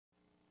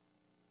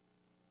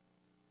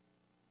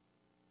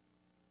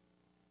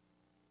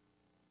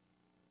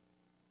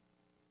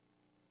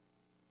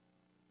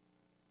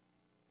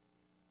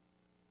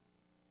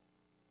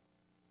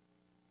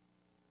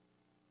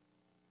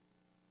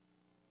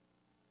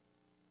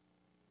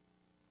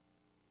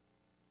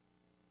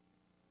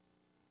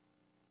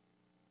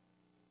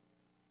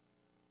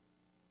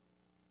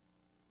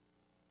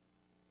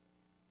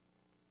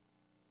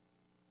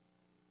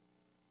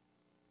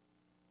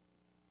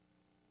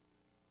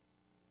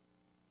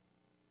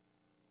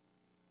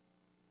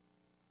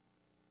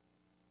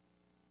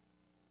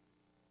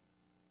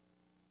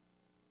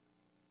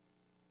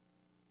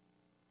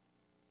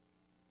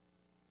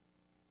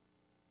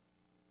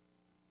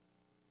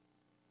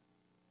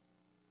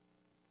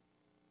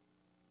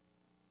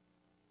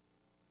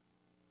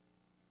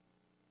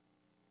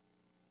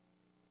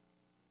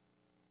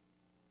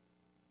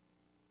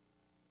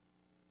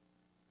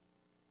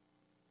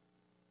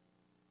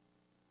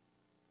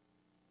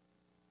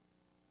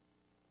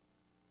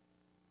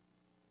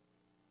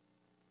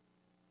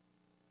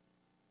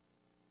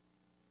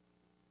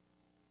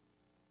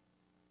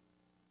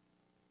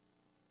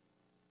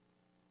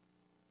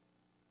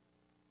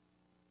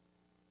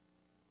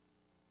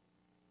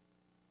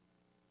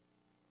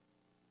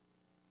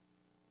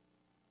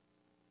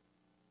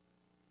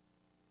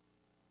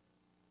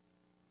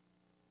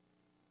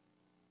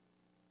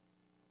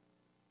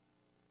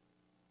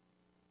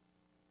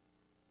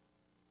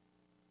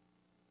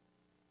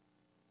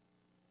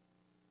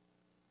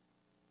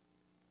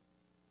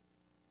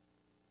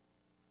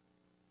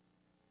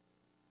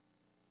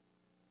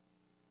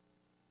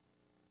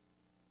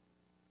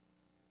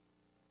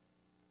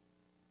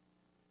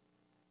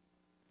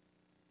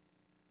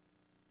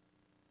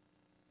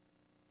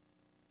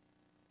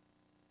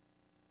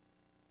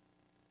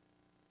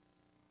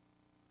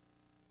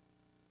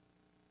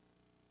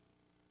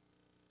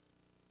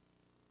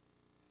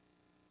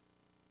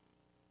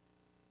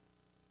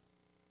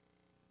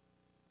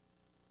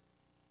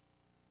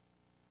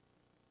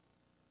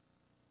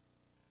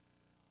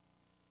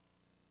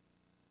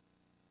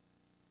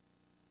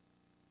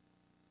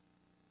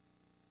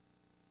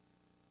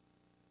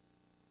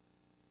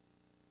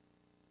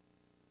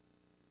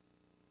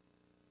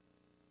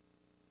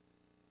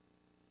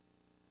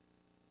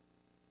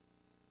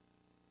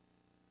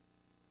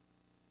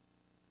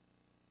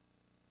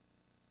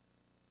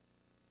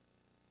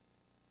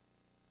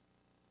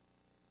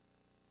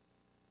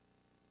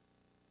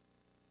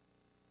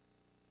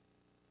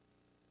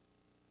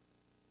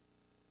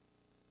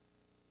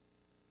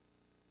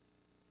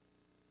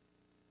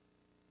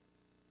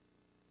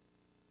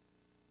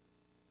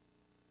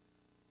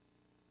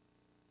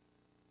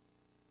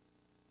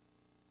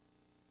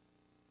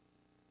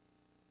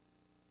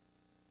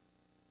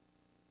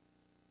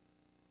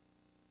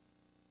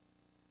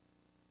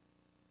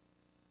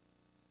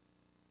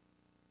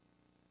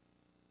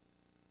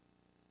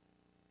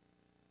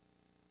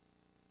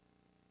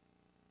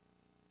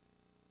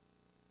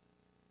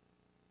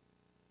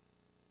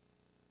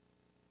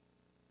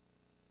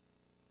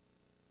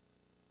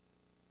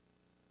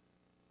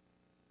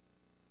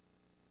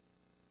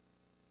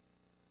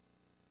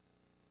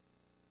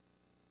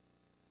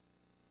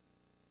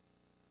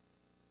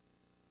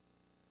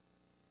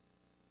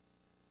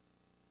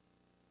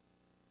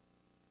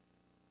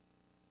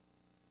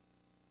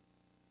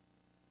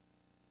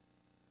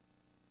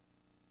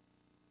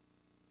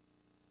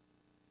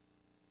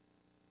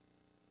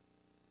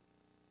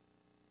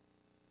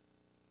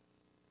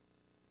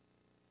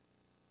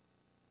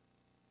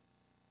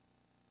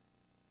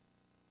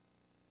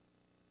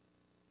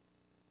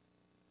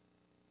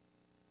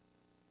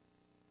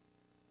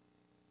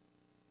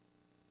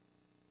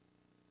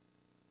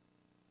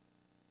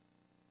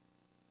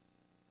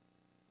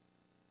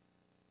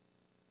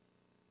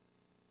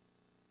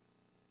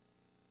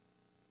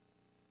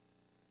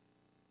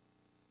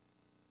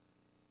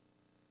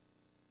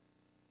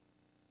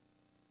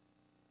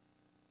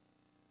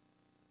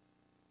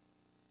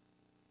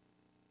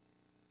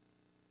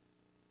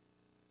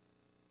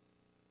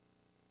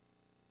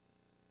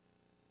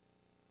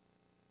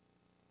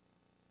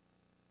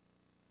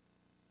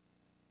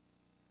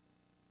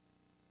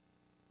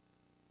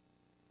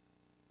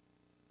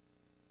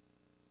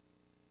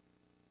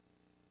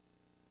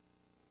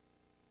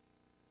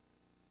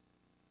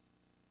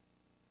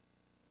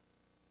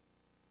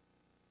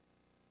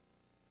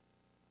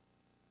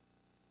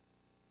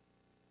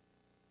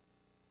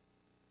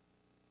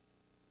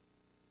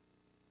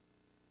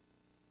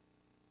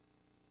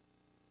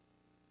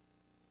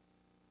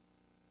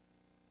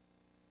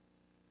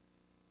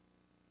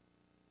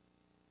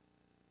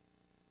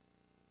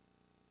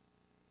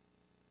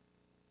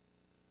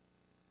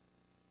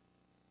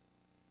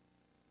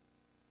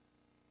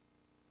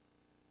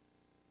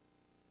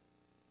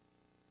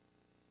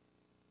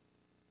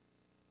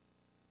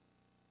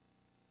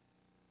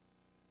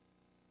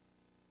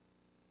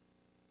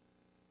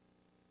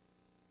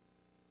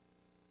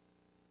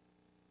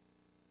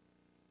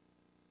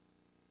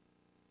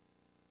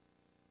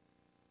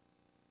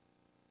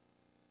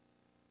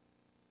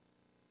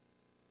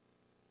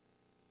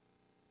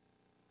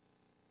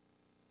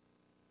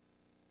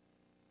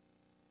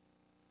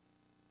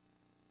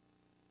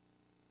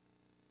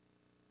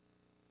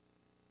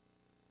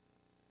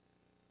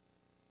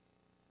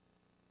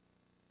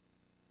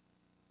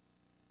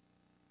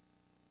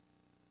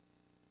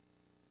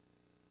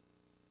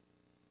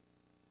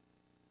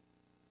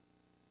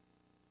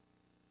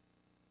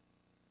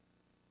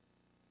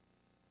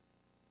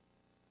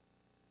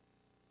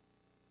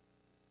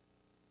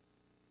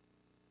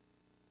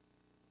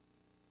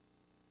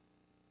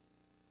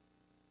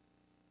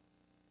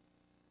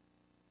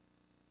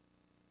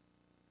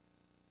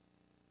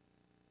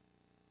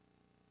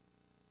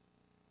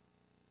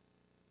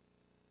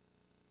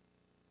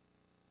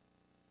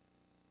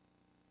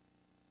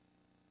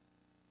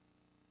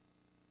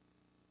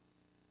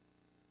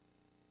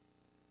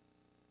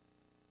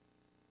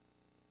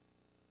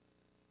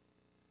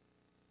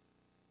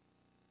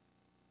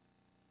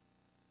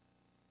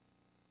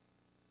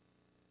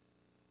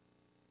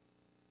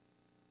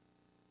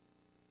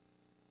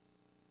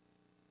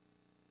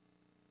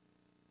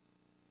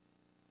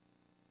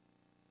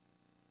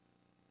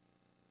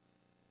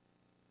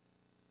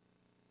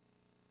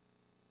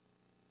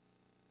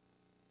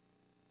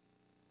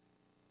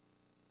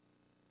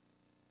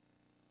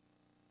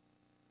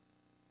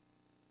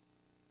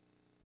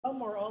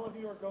Some or all of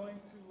you are going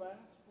to last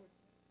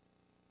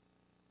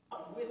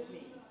with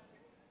me.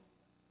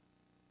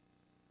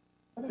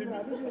 How'd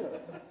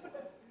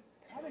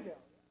it go?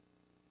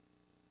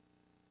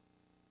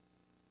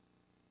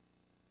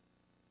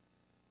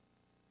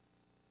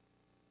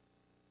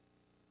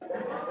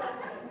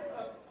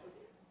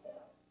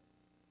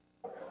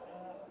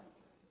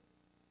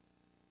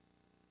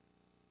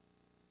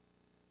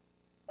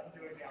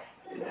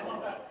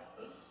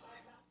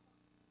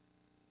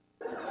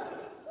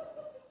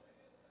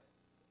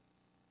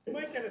 We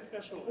might get a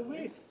special.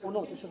 Wait. Oh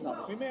no, this is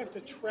not. We may have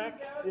to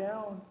track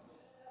down.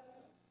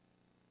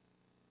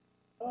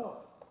 Oh.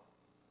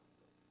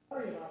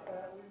 Sorry about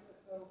that.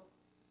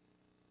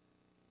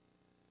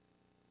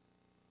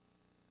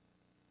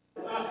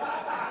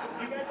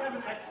 You guys have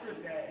an extra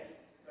day.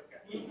 It's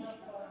okay.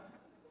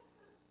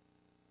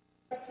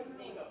 Extra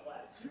makeup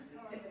left.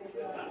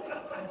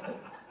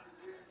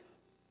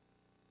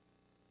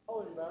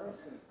 Oh,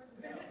 embarrassing.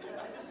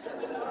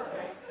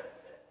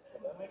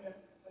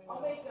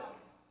 I'll make them.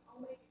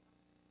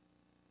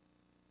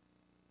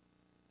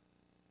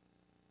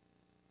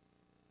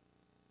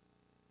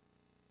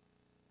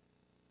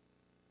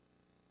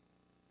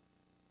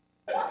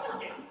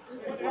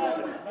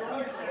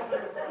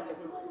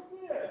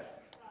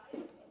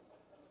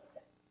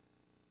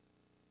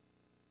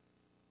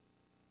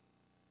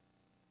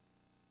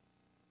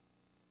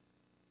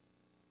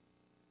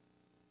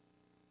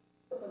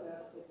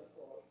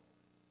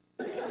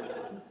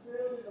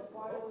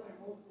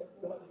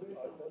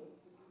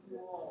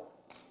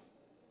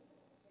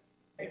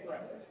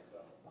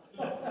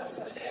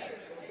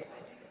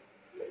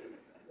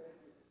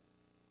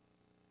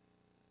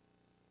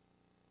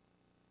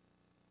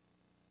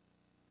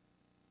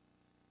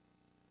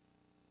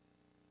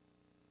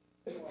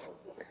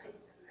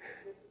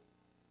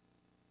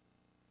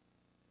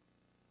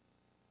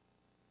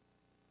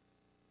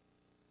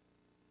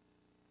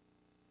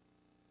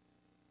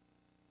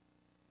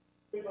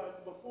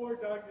 But before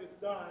Doug is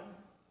done,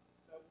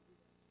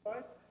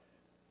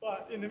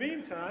 but in the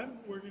meantime,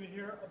 we're going to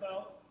hear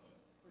about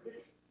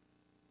prediction.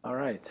 All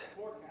right.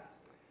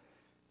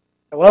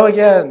 Hello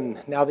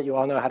again, now that you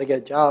all know how to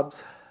get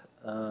jobs.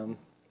 And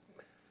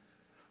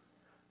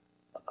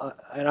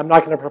I'm not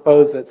going to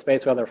propose that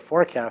space weather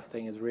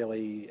forecasting is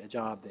really a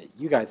job that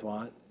you guys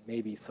want,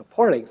 maybe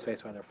supporting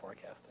space weather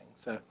forecasting.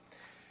 So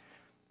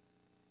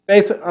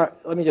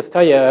let me just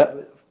tell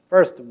you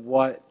first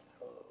what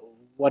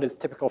is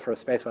typical for a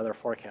space weather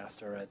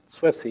forecaster at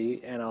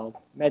SWPC, and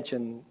I'll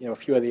mention a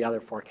few of the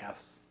other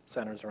forecast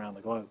centers around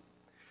the globe.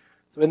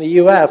 So in the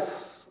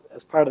US,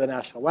 as part of the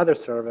National Weather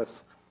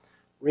Service,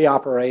 we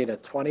operate a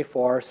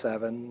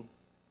 24/7,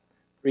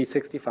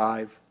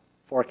 365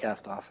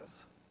 forecast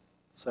office.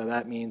 So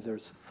that means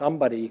there's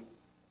somebody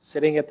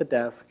sitting at the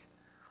desk,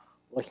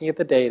 looking at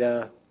the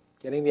data,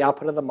 getting the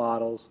output of the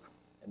models,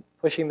 and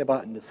pushing the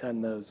button to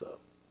send those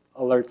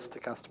alerts to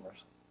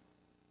customers.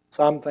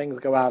 Some things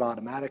go out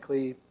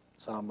automatically,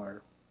 some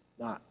are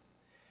not.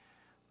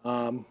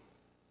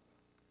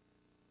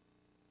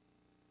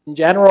 In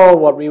general,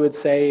 what we would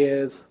say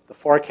is the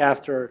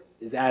forecaster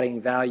is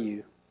adding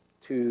value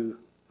to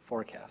the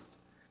forecast.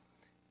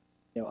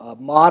 A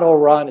model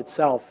run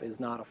itself is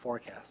not a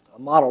forecast. A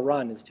model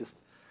run is just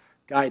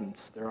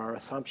guidance. There are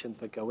assumptions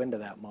that go into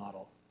that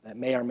model that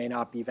may or may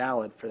not be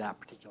valid for that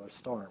particular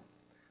storm.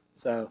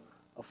 So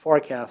a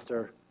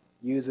forecaster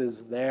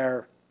uses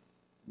their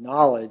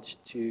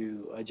knowledge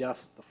to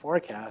adjust the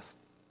forecast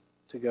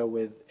to go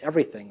with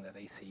everything that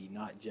they see,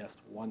 not just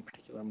one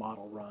particular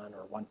model run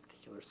or one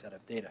particular set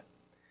of data.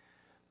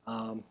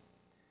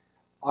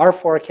 Our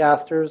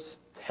forecasters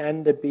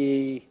tend to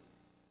be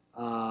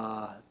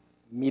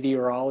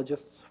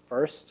meteorologists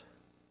first.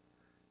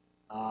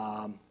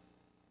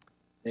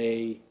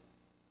 They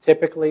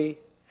typically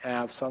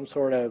have some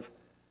sort of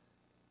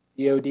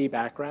DoD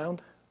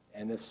background,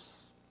 and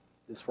this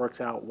works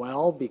out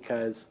well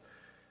because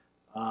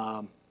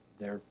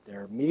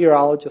they're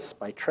meteorologists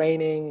by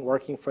training,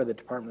 working for the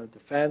Department of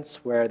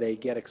Defense, where they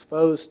get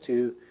exposed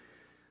to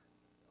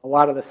a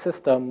lot of the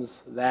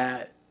systems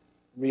that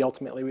we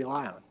ultimately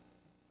rely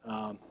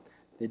on.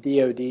 The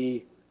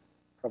DoD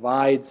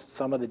provides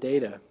some of the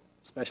data,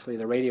 especially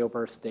the radio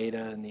burst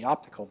data and the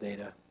optical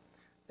data.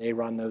 They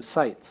run those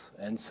sites,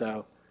 and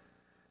so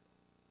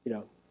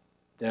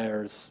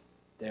there's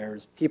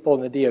people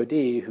in the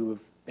DoD who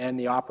have been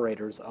the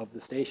operators of the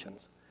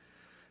stations.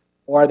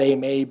 Or they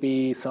may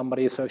be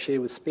somebody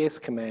associated with Space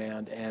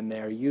Command, and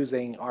they're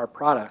using our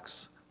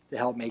products to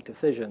help make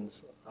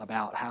decisions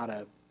about how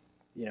to,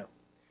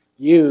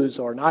 use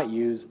or not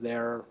use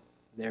their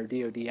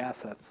DoD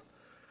assets.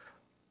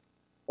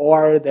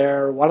 Or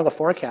they're one of the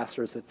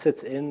forecasters that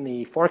sits in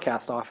the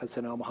forecast office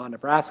in Omaha,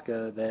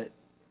 Nebraska, that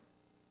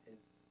is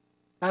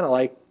kind of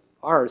like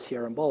ours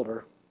here in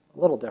Boulder, a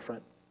little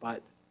different,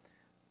 but,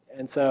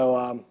 and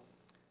so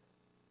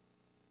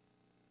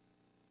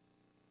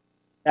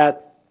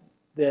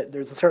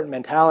there's a certain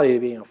mentality to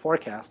being a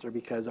forecaster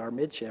because our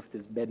mid-shift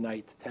is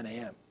midnight to 10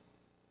 a.m.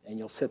 And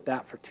you'll sit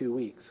that for 2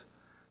 weeks.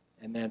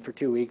 And then for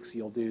 2 weeks,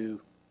 you'll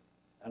do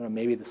I don't know,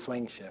 maybe the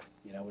swing shift,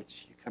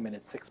 which you come in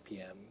at 6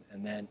 p.m.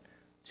 and then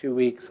 2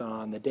 weeks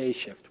on the day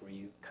shift where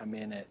you come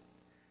in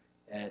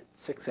at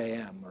 6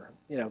 a.m. or,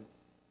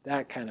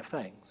 that kind of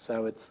thing.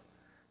 So it's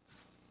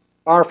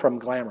far from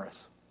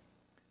glamorous.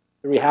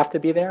 Do we have to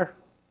be there?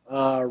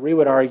 We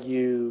would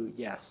argue,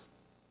 yes.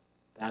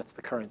 That's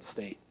the current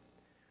state.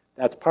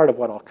 That's part of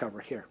what I'll cover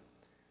here.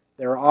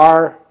 There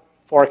are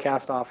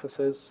forecast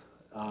offices,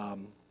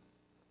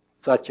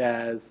 such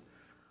as,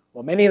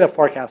 well, many of the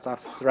forecast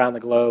offices around the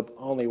globe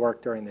only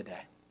work during the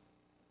day.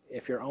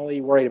 If you're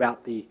only worried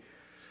about the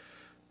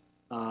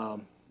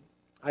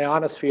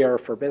ionosphere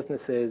for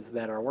businesses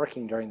that are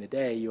working during the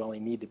day, you only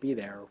need to be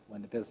there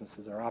when the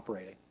businesses are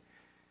operating.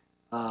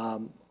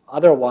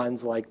 Other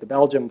ones, like the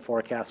Belgium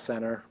Forecast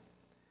Center,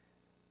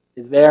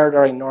 is there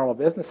during normal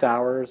business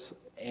hours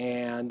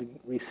and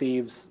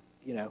receives,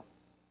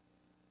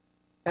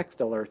 text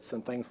alerts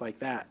and things like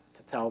that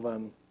to tell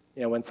them,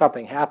 when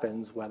something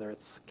happens, whether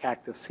it's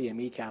Cactus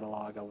CME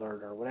catalog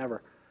alert or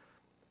whatever,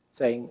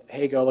 saying,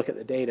 hey, go look at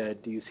the data.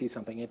 Do you see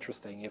something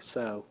interesting? If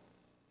so,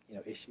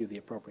 issue the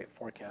appropriate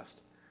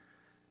forecast.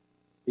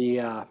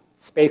 The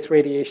Space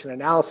Radiation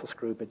Analysis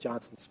Group at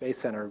Johnson Space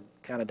Center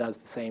kind of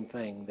does the same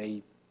thing.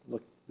 They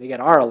get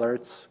our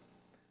alerts,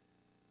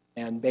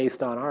 and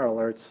based on our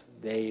alerts,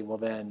 they will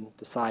then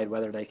decide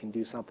whether they can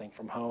do something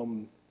from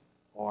home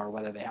or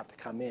whether they have to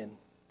come in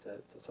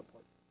to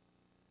support.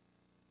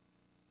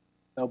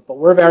 So, but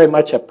we're very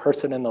much a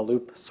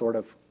person-in-the-loop sort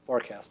of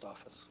forecast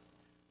office.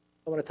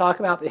 I want to talk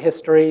about the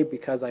history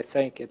because I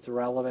think it's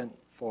relevant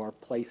for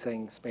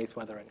placing space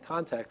weather in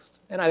context,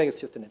 and I think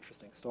it's just an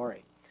interesting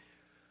story.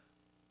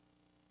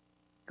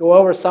 Go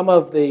over some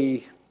of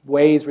the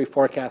ways we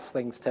forecast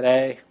things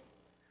today,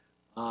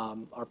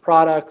 our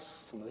products,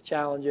 some of the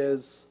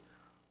challenges.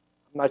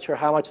 I'm not sure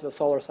how much of the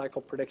solar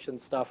cycle prediction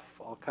stuff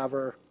I'll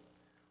cover.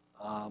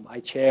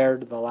 I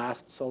chaired the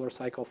last solar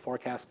cycle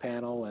forecast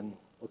panel, and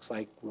looks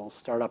like we'll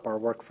start up our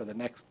work for the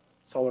next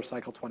solar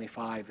cycle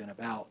 25 in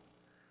about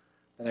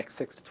the next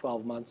 6 to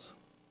 12 months,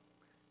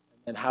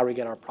 and how we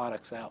get our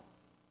products out.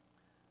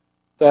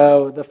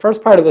 So the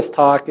first part of this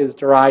talk is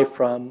derived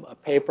from a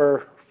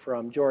paper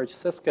from George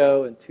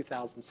Sisko in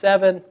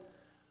 2007.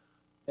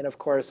 And of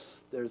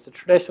course, there's a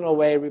traditional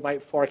way we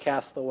might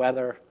forecast the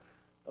weather.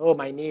 Oh,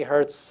 my knee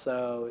hurts,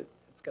 so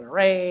it's going to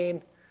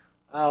rain.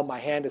 Oh, my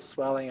hand is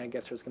swelling. I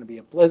guess there's going to be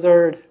a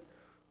blizzard.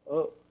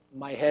 Oh,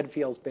 my head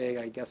feels big.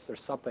 I guess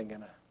there's something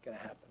going to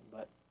happen.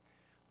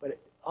 But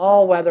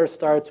all weather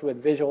starts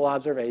with visual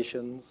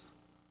observations,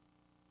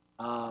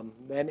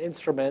 then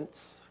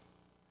instruments.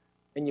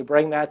 And you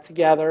bring that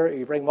together.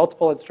 You bring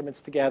multiple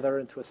instruments together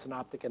into a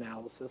synoptic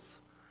analysis.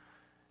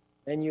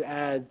 Then you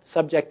add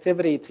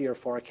subjectivity to your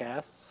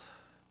forecasts,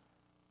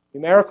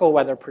 numerical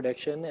weather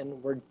prediction,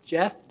 and we're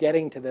just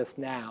getting to this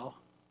now,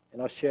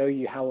 and I'll show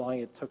you how long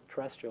it took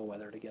terrestrial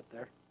weather to get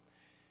there.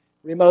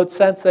 Remote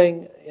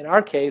sensing, in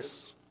our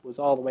case, was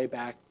all the way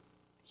back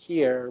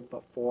here,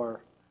 but for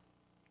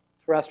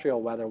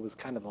terrestrial weather was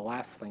kind of the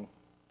last thing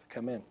to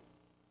come in.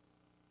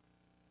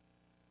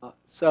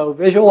 So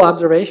visual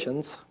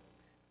observations,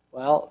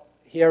 well,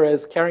 here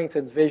is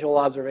Carrington's visual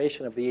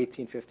observation of the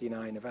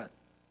 1859 event.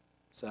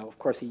 So, of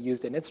course, he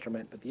used an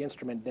instrument, but the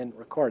instrument didn't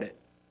record it. It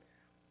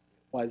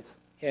was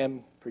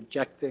him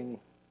projecting,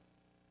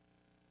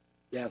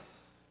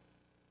 yes,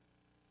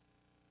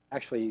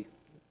 actually,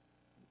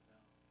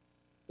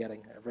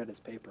 I've read his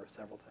paper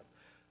several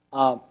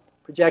times,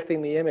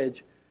 projecting the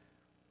image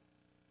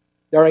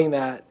during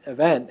that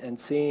event and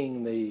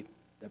seeing the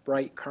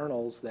bright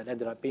kernels that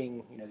ended up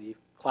being, the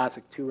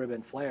classic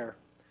two-ribbon flare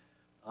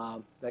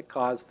that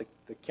caused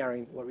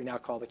what we now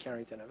call the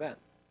Carrington event.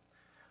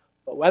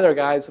 But weather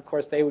guys, of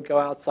course, they would go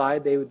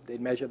outside. They'd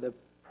measure the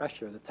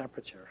pressure, the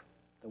temperature,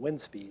 the wind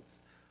speeds.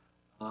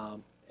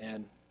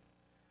 And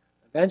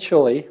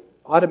eventually,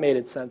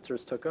 automated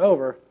sensors took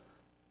over.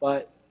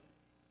 But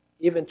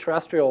even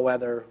terrestrial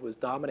weather was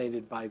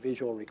dominated by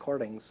visual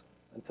recordings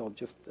until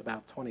just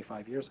about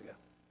 25 years ago.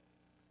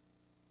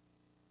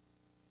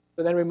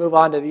 So then we move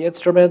on to the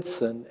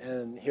instruments.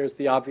 And here's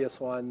the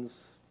obvious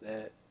ones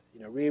that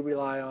we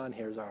rely on.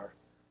 Here's our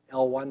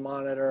L1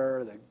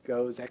 monitor, the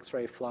GOES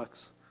X-ray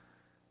flux,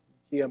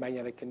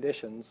 geomagnetic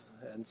conditions.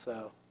 And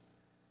so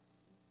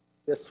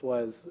this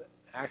was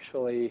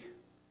actually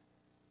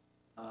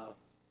a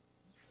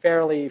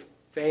fairly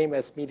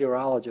famous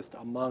meteorologist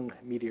among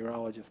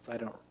meteorologists. I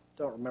don't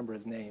remember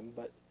his name,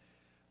 but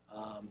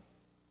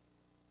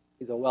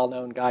he's a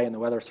well-known guy in the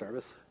Weather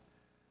Service.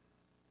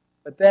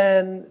 But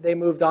then they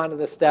moved on to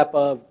the step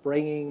of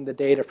bringing the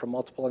data from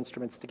multiple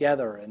instruments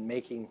together and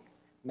making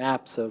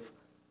maps of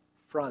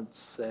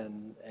fronts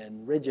and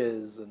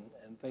ridges and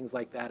things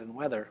like that in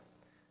weather.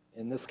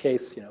 In this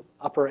case,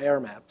 upper air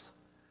maps.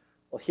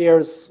 Well,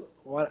 here's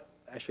what,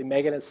 actually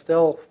Megan is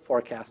still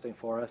forecasting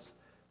for us,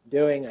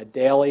 doing a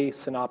daily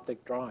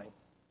synoptic drawing.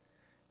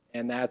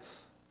 And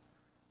that's,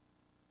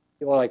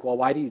 people are like, well,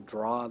 why do you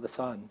draw the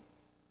sun?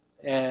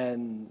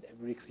 And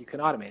because you can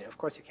automate it. Of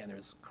course you can.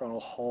 There's coronal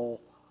hole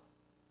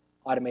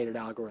automated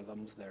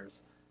algorithms.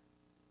 There's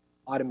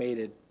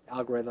automated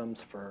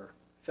algorithms for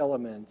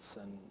filaments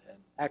and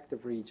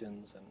active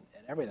regions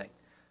and everything.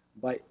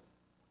 But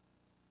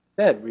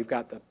instead, we've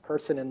got the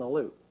person in the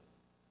loop,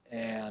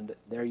 and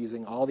they're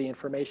using all the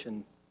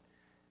information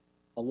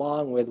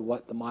along with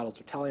what the models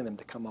are telling them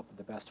to come up with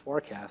the best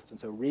forecast. And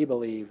so we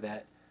believe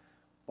that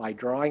by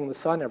drawing the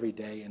sun every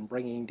day and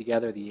bringing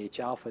together the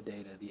H-alpha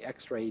data, the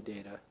X-ray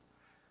data,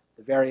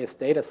 the various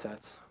data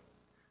sets,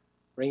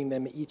 bringing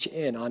them each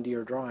in onto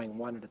your drawing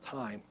one at a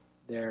time,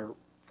 they're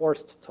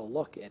forced to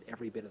look at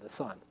every bit of the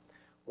sun.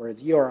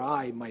 Whereas you or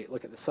I might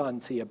look at the sun,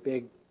 see a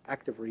big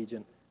active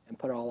region, and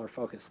put all our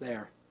focus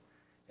there.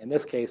 In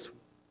this case,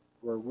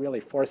 we're really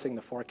forcing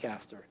the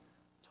forecaster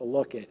to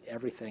look at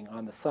everything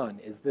on the sun.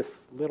 Is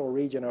this little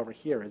region over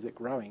here, is it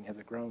growing? Has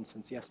it grown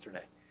since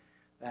yesterday?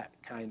 That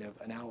kind of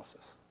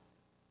analysis.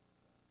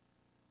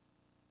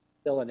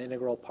 Still an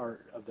integral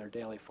part of their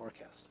daily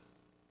forecast.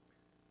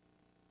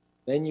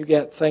 Then you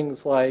get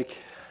things like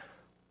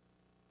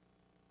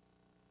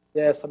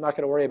this. I'm not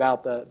going to worry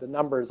about the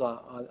numbers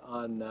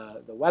on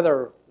the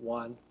weather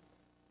one,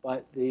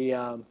 but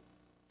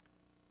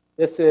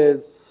this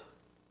is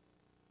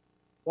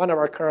one of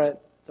our current,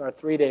 it's our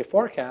 3-day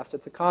forecast.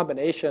 It's a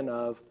combination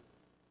of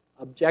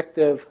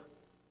objective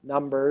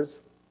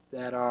numbers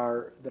that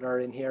are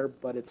in here,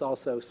 but it's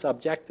also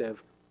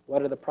subjective.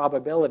 What are the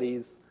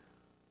probabilities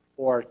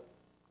for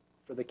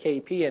the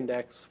KP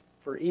index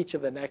for each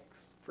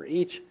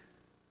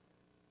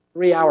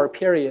 3-hour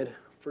period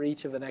for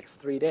each of the next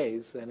 3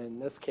 days? And in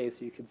this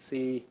case, you can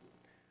see,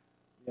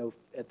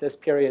 at this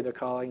period they're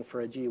calling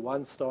for a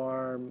G1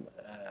 storm,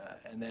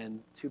 and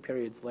then 2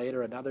 periods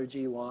later another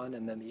G1,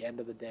 and then the end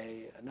of the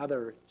day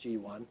another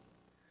G1.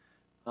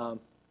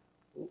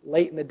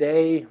 Late in the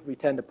day we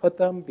tend to put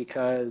them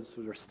because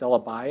there's still a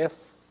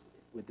bias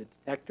with the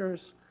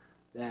detectors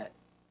that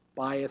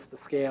bias the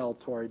scale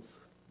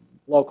towards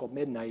local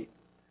midnight,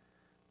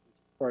 which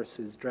of course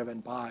is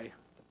driven by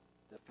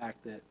the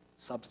fact that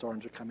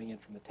substorms are coming in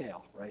from the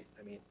tail, right?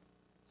 I mean,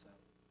 so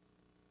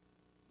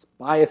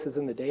biases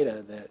in the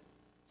data that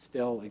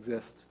still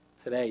exist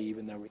today,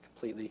 even though we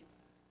completely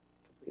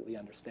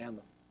understand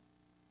them.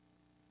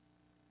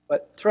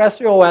 But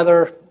terrestrial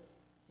weather,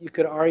 you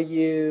could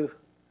argue,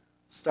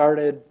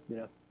 started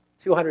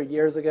 200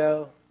 years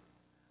ago.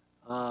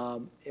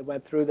 It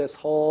went through this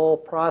whole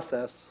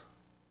process,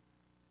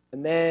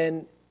 and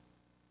then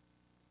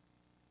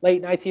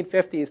late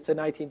 1950s to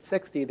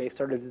 1960, they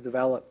started to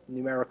develop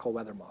numerical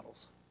weather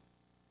models.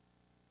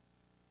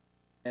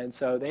 And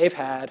so they've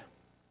had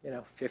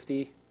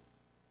 50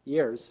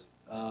 years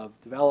of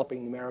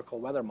developing numerical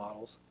weather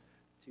models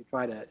to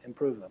try to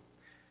improve them.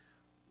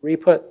 We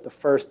put the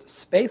first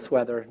space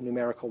weather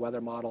numerical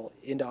weather model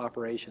into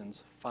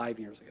operations 5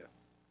 years ago,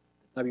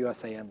 the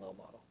WSAN low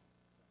model.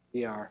 So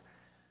we are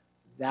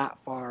that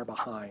far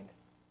behind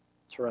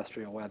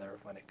terrestrial weather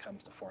when it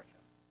comes to forecasting.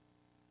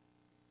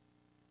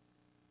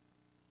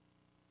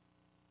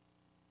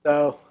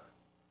 So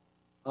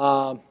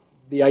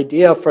the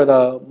idea for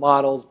the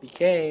models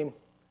became,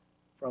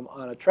 from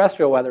on a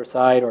terrestrial weather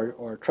side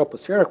or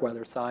tropospheric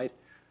weather side,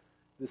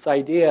 this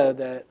idea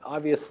that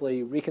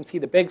obviously we can see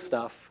the big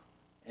stuff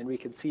and we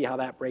can see how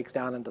that breaks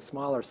down into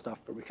smaller stuff,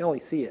 but we can only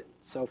see it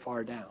so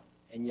far down.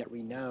 And yet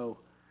we know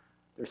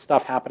there's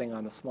stuff happening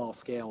on the small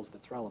scales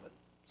that's relevant.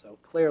 So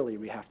clearly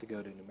we have to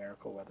go to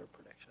numerical weather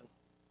prediction.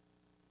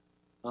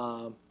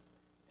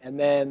 And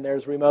then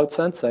there's remote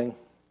sensing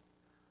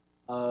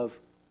of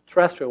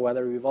terrestrial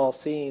weather. We've all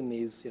seen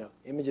these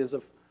images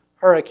of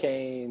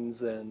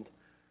hurricanes, and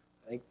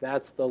I think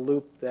that's the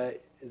loop that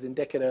is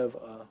indicative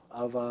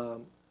of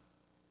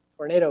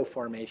tornado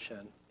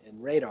formation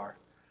in radar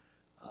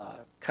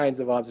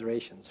kinds of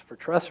observations. For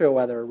terrestrial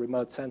weather,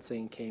 remote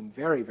sensing came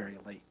very, very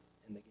late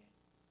in the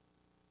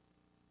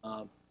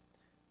game.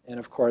 And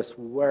of course,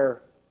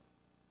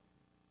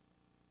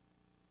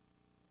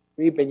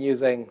 we've been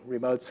using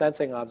remote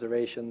sensing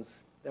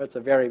observations. That's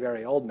a very,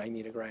 very old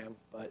magnetogram,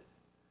 but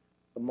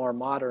the more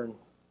modern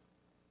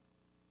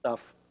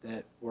stuff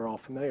that we're all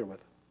familiar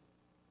with.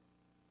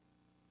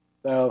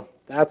 So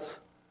that's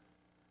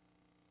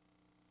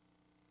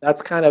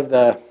kind of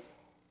the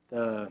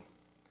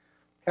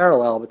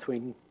parallel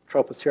between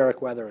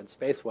tropospheric weather and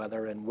space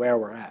weather and where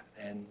we're at.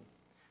 And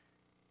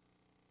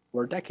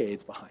we're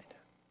decades behind.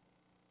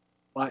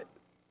 But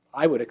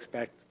I would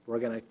expect we're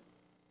going to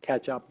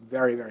catch up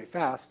very, very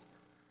fast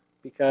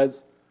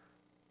because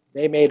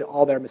they made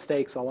all their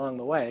mistakes along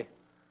the way.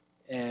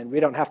 And we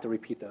don't have to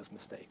repeat those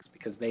mistakes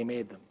because they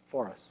made them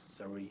for us.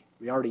 So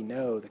we already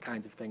know the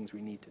kinds of things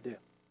we need to do.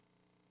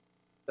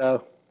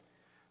 So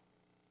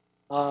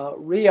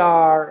we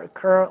are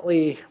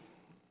currently,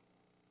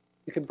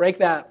 you can break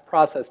that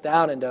process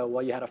down into,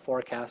 well, you had a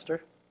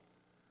forecaster.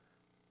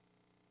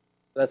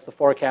 That's the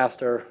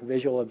forecaster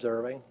visual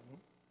observing.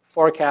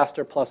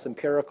 Forecaster plus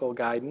empirical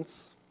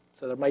guidance.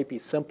 So there might be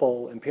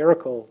simple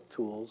empirical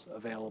tools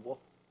available.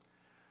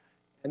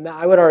 And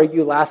I would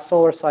argue last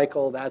solar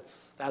cycle,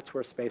 that's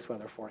where space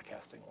weather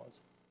forecasting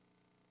was.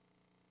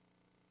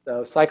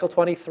 So cycle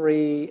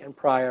 23 and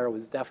prior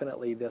was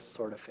definitely this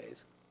sort of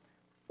phase.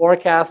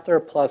 Forecaster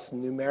plus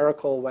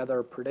numerical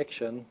weather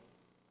prediction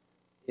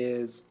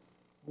is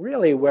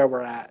really where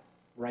we're at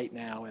right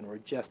now, and we're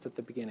just at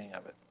the beginning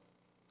of it.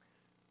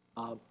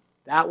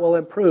 That will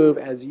improve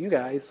as you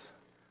guys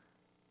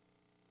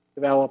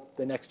develop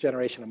the next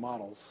generation of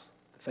models,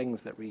 the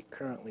things that we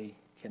currently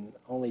can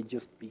only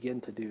just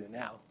begin to do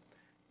now.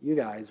 You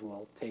guys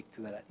will take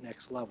to that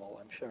next level,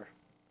 I'm sure.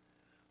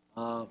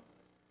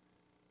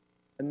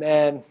 And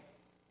then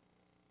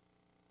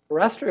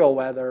terrestrial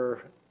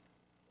weather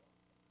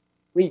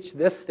reached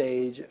this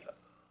stage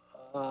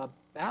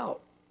about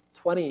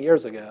 20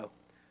 years ago,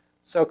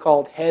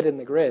 so-called head in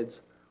the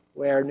grids,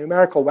 where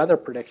numerical weather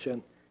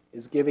prediction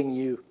is giving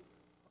you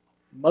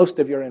most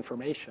of your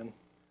information,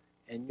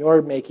 and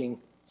you're making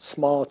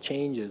small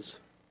changes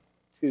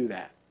to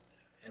that.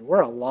 And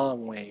we're a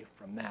long way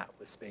from that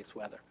with space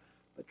weather.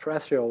 But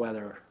terrestrial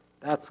weather,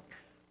 that's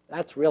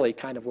really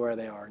kind of where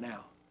they are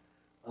now.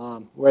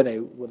 Where they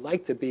would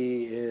like to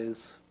be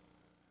is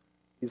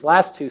these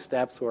last two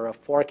steps where a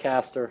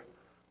forecaster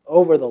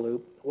over the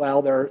loop,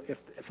 well,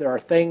 if there are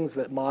things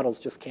that models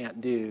just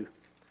can't do,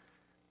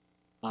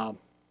 the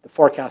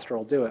forecaster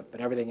will do it,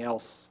 but everything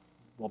else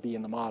will be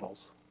in the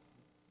models.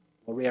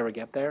 Will we ever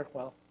get there?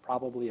 Well,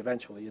 probably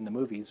eventually, in the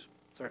movies,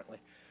 certainly.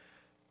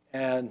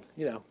 And,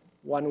 you know,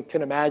 one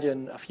can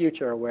imagine a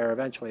future where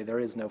eventually there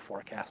is no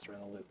forecaster in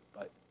the loop.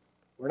 But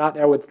we're not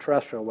there with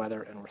terrestrial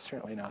weather, and we're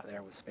certainly not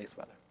there with space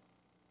weather.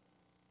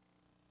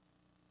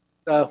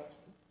 So,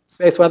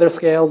 space weather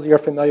scales, you're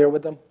familiar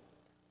with them.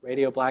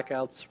 Radio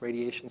blackouts,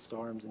 radiation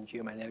storms, and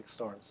geomagnetic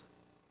storms.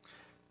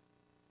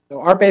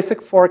 So our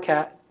basic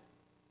forecast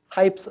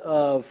types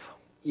of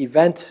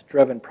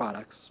event-driven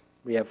products.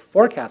 We have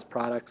forecast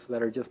products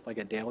that are just like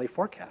a daily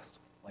forecast,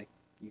 like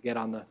you get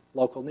on the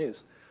local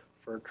news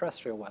for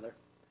terrestrial weather.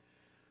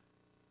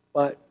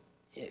 But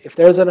if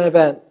there's an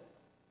event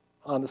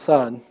on the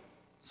sun,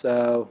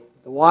 so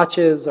the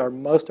watches are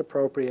most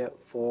appropriate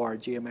for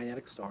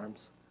geomagnetic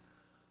storms.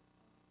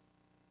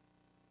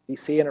 We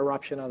see an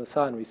eruption on the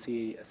sun, we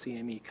see a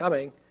CME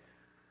coming,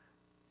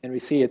 and we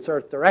see it's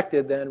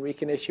Earth-directed, then we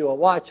can issue a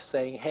watch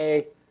saying,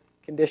 hey,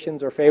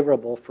 conditions are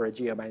favorable for a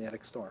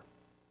geomagnetic storm.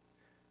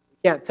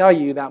 We can't tell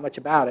you that much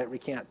about it. We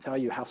can't tell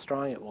you how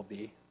strong it will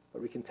be, but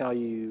we can tell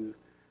you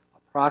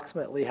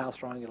approximately how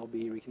strong it'll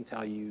be. We can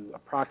tell you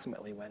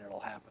approximately when it'll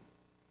happen.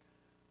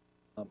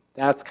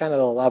 That's kind of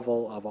the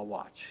level of a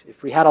watch.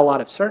 If we had a lot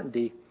of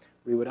certainty,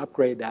 we would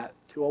upgrade that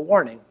to a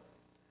warning.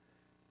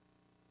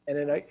 And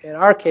in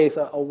our case,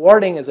 a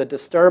warning is a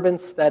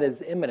disturbance that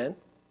is imminent.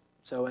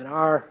 So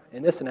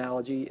in this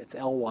analogy, it's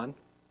L1,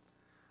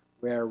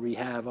 where we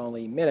have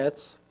only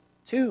minutes,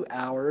 2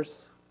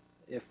 hours.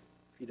 If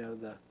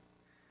the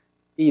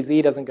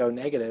EZ doesn't go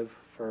negative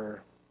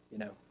for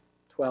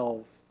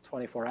 12,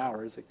 24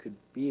 hours, it could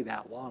be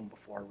that long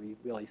before we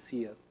really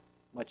see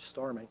much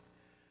storming.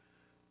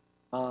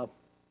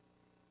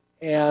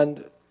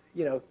 And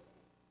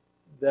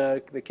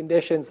the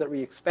conditions that we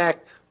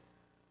expect,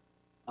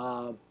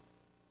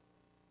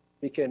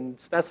 we can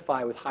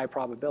specify with high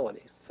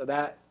probability. So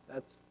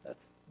that's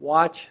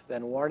watch,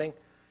 then warning.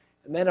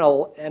 And then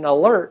an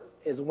alert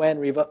is when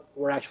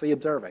we're actually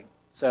observing.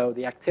 So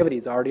the activity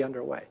is already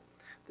underway.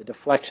 The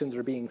deflections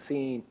are being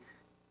seen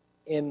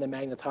in the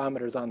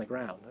magnetometers on the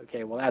ground.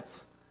 Okay, well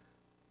that's,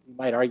 you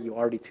might argue,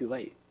 already too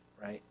late,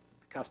 right?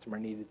 The customer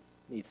needs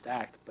to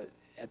act, but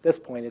at this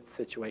point it's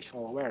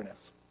situational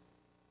awareness.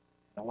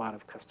 And a lot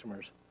of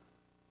customers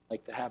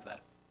like to have that.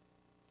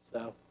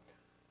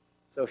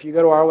 So if you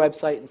go to our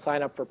website and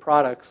sign up for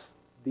products,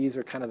 these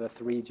are kind of the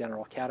 3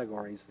 general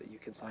categories that you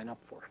can sign up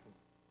for.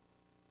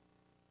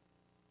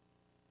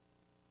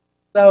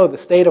 So the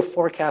state of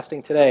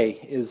forecasting today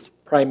is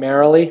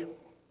primarily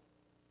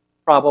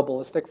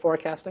probabilistic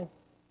forecasting,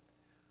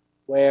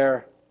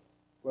 where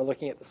we're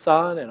looking at the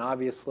sun, and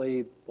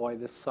obviously, boy,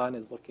 this sun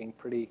is looking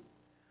pretty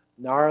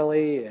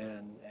gnarly,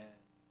 and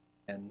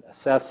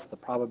assess the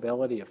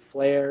probability of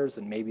flares,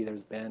 and maybe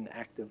there's been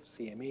active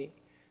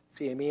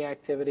CME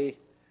activity,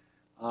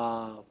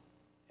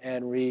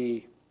 and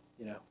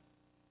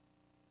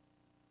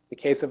the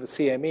case of a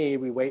CME,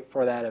 we wait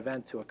for that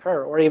event to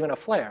occur, or even a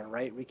flare,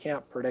 right? We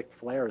can't predict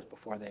flares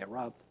before they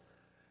erupt,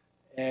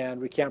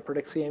 and we can't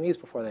predict CMEs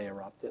before they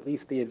erupt. At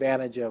least the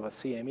advantage of a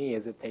CME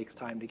is it takes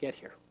time to get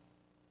here.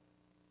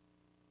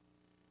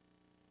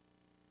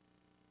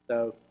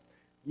 So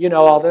you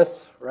know all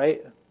this,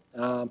 right?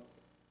 CME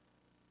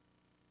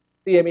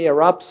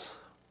erupts.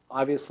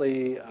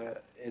 Obviously,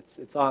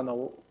 it's on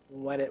the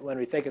when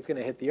we think it's going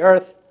to hit the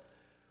Earth.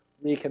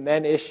 We can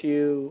then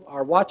issue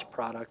our watch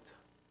product.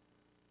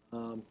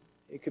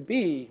 It could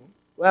be,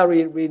 well,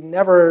 we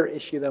never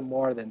issue them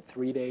more than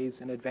 3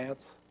 days in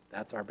advance.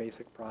 That's our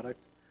basic product.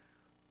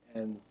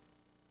 And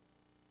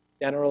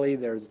generally,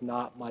 there's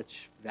not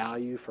much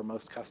value for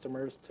most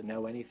customers to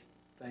know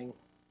anything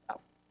that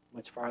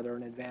much farther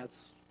in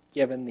advance,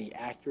 given the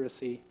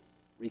accuracy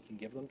we can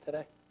give them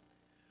today.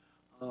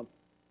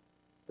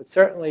 But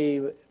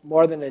certainly,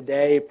 more than a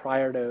day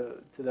prior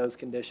to those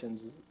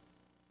conditions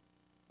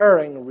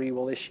occurring, we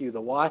will issue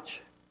the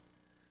watch.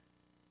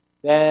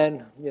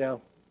 then,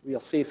 we'll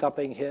see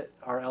something hit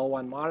our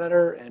L1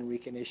 monitor, and we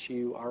can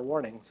issue our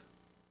warnings.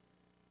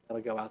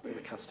 That'll go out to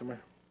the customer.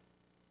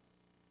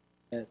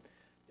 And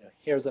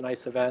here's a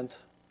nice event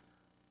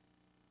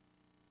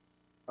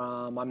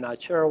from I'm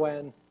not sure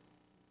when.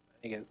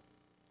 I think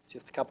it's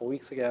just a couple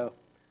weeks ago.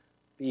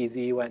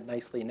 BZ went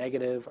nicely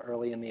negative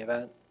early in the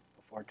event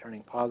before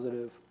turning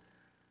positive.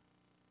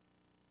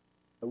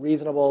 A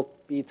reasonable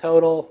B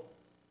total,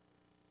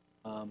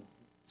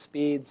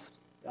 speeds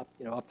up,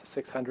 up to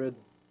 600.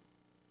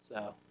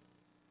 So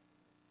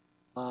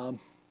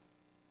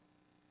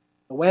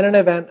when an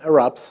event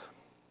erupts,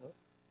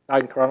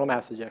 talking coronal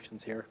mass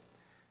ejections here,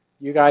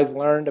 you guys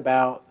learned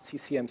about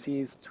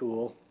CCMC's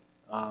tool.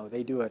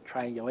 They do a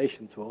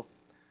triangulation tool.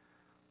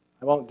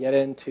 I won't get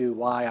into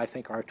why I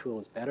think our tool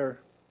is better,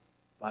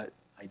 but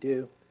I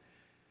do.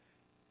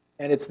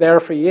 And it's there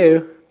for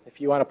you if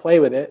you want to play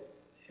with it.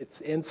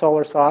 It's in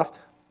SolarSoft.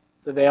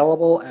 It's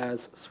available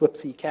as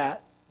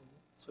SWPSY-CAT,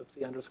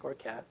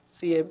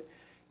 SWPSY_CAT.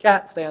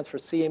 CAT stands for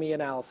CME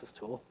Analysis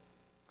Tool.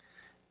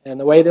 And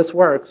the way this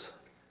works,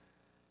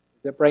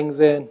 it brings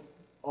in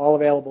all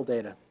available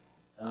data.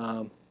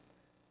 And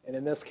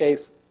in this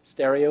case,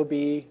 Stereo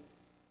B,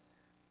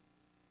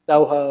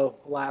 SOHO,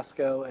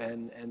 LASCO,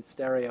 and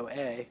Stereo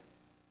A.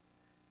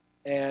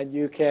 And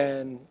you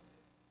can,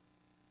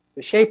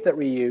 the shape that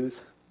we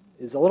use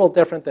is a little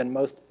different than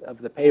most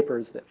of the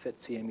papers that fit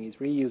CMEs.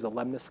 We use a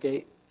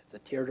lemniscate. It's a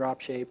teardrop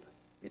shape.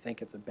 We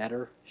think it's a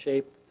better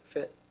shape to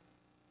fit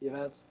the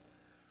events.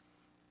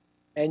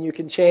 And you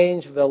can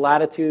change the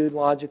latitude,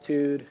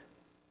 longitude,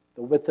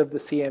 the width of the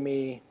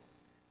CME,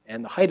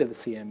 and the height of the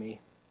CME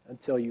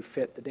until you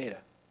fit the data.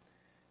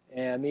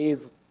 And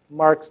these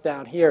marks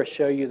down here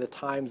show you the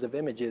times of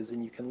images,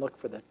 and you can look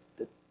for the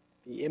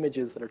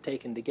images that are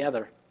taken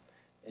together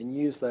and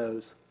use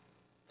those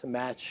to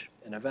match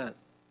an event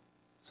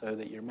so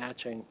that you're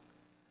matching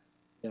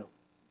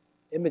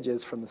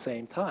images from the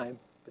same time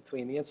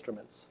between the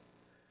instruments.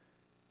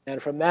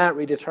 And from that,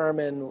 we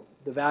determine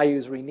the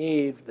values we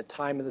need, the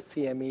time of the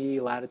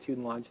CME, latitude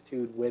and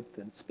longitude, width,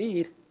 and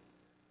speed,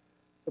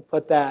 to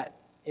put that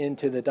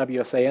into the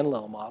WSA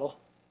Enlil model.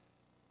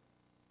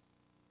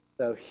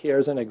 So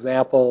here's an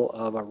example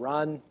of a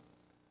run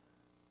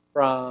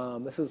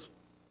from, this is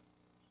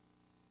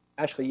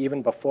actually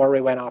even before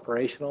we went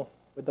operational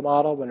with the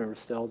model, when we were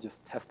still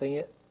just testing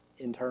it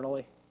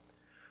internally.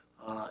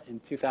 In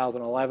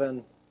 2011,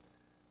 it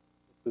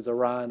was a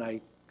run.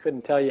 I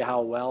couldn't tell you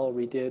how well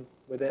we did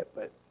with it,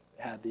 but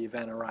had the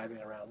event arriving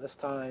around this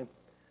time.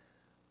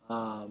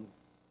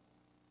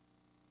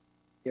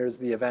 Here's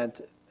the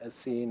event as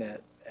seen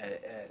at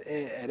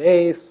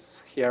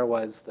ACE. Here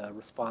was the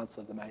response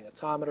of the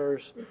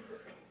magnetometers.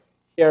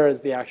 Here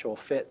is the actual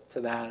fit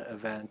to that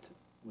event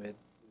with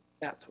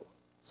CAT tool.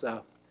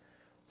 So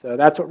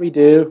that's what we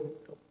do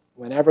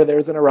whenever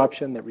there's an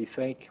eruption that we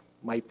think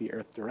might be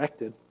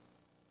Earth-directed.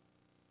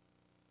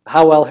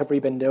 How well have we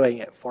been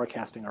doing at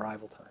forecasting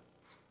arrival time?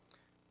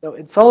 So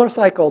in solar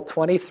cycle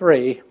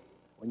 23,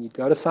 when you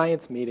go to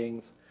science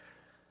meetings,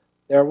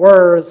 there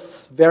were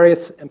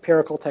various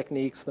empirical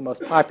techniques. The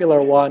most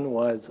popular one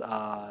was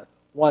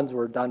ones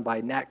were done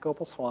by Nat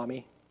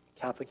Gopalswamy,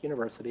 Catholic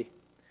University,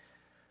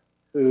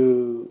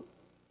 who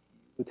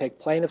would take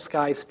plane of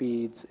sky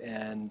speeds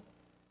and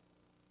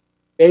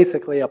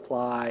basically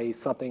apply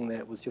something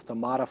that was just a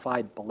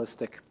modified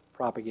ballistic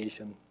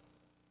propagation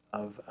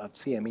of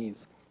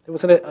CMEs. There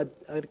was an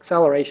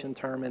acceleration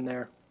term in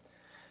there,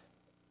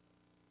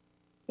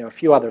 a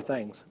few other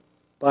things.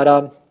 But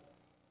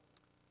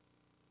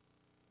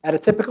at a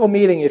typical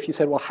meeting, if you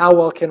said, well, how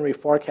well can we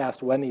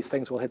forecast when these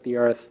things will hit the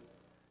Earth?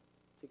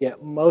 To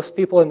get most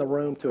people in the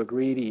room to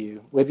agree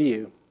with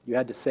you, you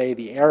had to say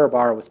the error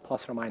bar was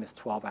plus or minus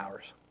 12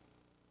 hours.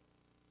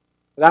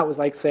 That was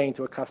like saying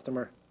to a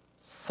customer,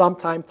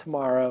 sometime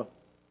tomorrow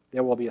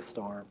there will be a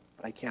storm,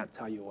 but I can't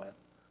tell you when.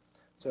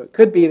 So it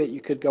could be that you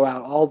could go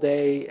out all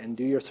day and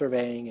do your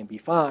surveying and be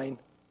fine,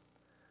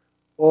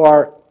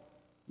 or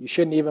you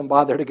shouldn't even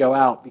bother to go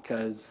out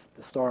because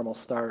the storm will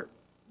start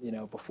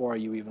before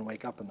you even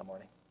wake up in the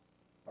morning.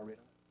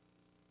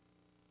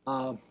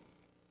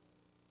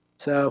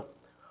 So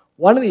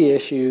one of the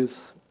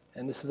issues,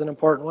 and this is an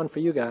important one for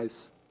you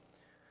guys,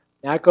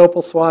 Nat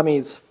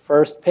Gopalswamy's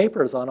first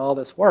papers on all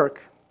this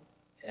work,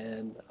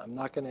 and I'm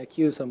not going to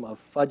accuse him of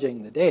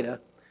fudging the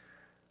data,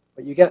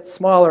 but you get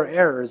smaller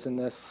errors in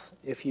this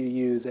if you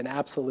use an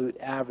absolute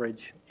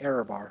average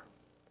error bar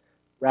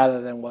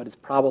rather than what is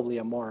probably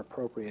a more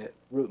appropriate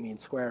root mean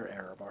square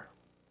error bar.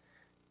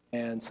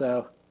 And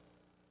so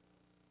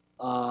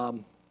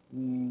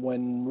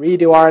when we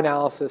do our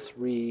analysis,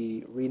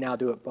 we now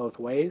do it both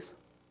ways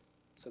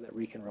so that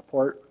we can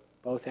report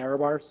both error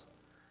bars.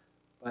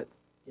 But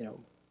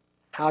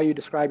how you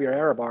describe your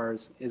error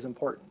bars is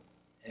important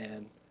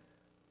and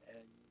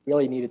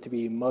really need it to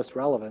be most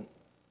relevant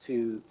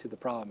to the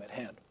problem at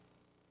hand.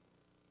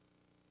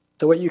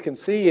 So what you can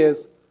see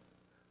is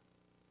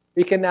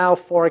we can now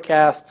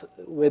forecast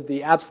with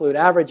the absolute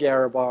average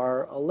error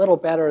bar a little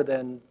better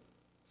than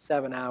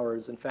 7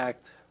 hours. In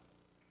fact,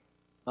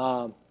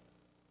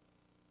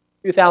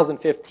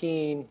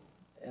 2015,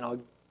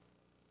 and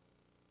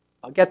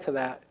I'll get to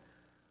that,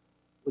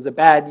 was a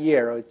bad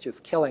year. It was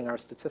just killing our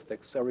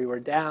statistics. So we were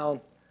down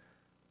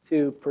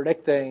to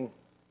predicting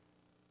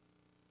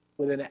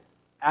with an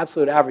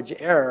absolute average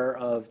error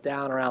of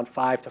down around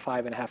 5 to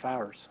 5.5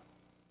 hours,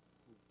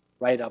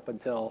 right up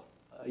until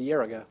a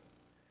year ago.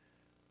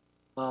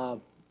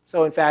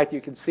 So in fact, you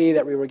can see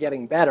that we were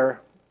getting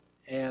better,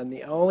 and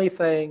the only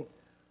thing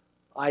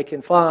I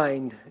can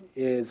find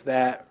is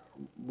that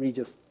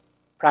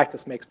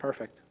practice makes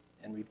perfect,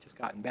 and we've just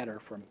gotten better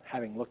from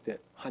having looked at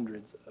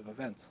hundreds of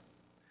events.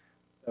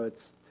 So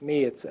to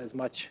me, it's as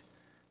much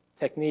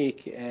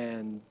technique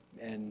and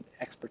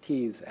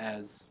expertise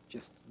as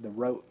just the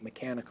rote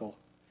mechanical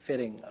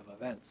fitting of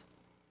events.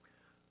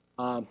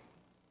 The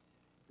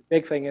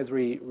big thing is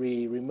we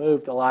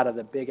removed a lot of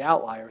the big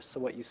outliers. So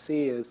what you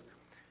see is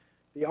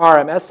the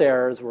RMS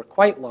errors were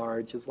quite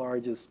large as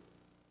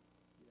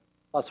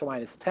plus or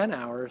minus 10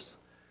 hours.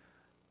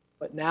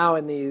 But now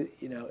in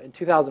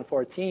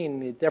 2014,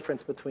 the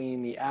difference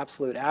between the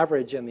absolute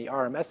average and the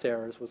RMS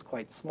errors was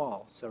quite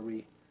small. So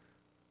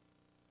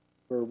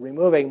we're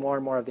removing more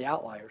and more of the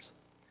outliers.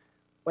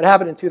 What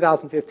happened in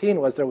 2015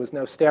 was there was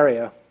no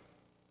stereo.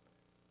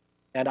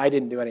 And I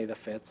didn't do any of the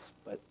fits,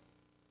 but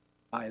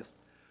biased.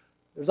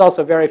 There's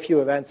also very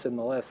few events in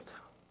the list.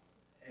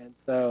 And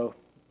so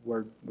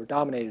we're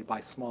dominated by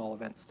small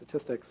event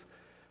statistics,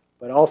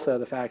 but also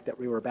the fact that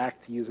we were back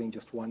to using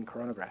just one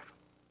coronagraph.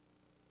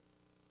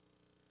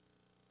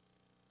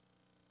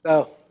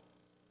 So,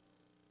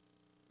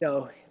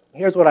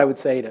 here's what I would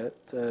say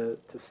to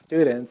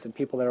students and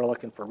people that are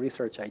looking for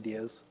research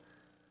ideas.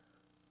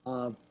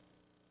 A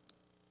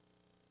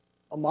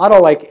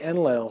model like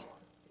NLIL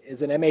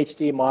is an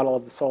MHD model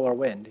of the solar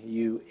wind.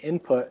 You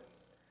input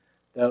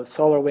the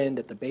solar wind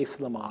at the base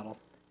of the model,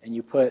 and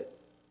you put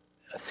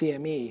a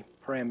CME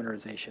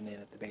parameterization in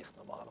at the base of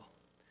the model.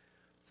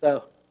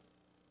 So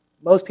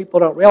most people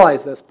don't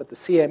realize this, but the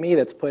CME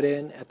that's put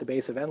in at the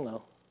base of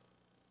NLIL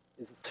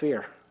is a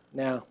sphere.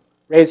 Now,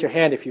 raise your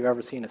hand if you've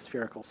ever seen a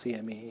spherical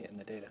CME in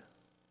the data,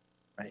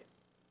 right?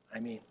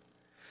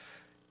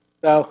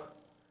 So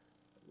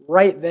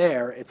right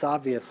there, it's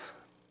obvious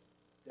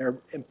there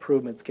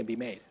improvements can be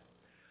made.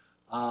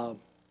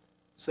 Some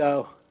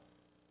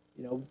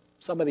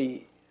of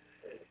the,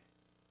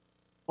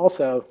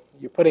 also,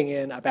 you're putting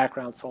in a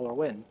background solar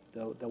wind.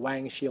 The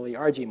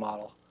Wang-Sheely-Argy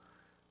model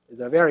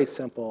is a very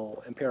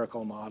simple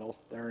empirical model.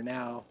 There are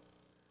now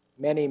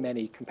many,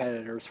 many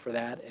competitors for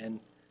that, and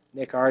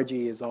Nick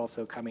Argy is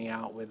also coming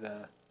out with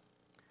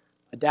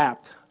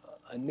ADAPT,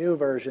 a new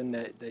version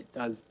that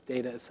does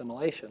data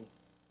assimilation.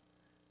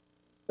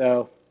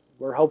 So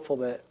we're hopeful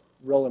that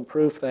we'll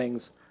improve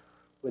things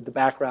with the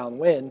background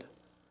wind.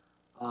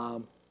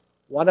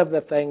 One of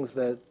the things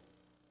that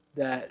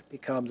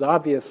becomes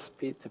obvious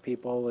to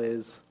people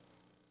is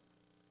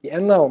the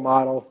NLIL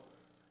model,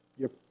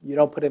 you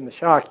don't put in the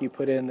shock, you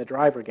put in the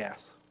driver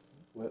gas,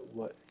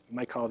 what you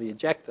might call the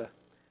ejecta.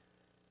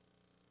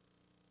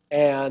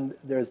 And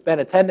there's been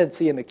a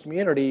tendency in the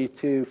community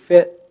to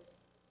fit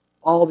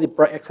all the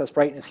excess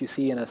brightness you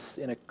see in a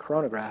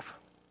coronagraph.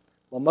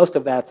 Well, most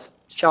of that's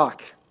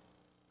shock,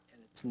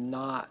 and it's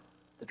not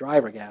the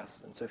driver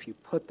gas. And so if you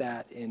put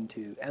that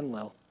into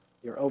NLIL,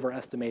 you're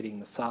overestimating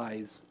the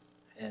size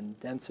and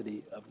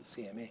density of the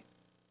CME.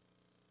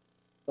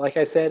 Like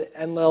I said,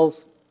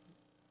 NLIL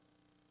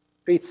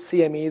treats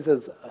CMEs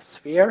as a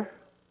sphere,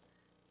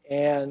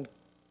 and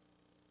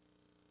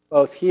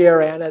both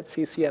here and at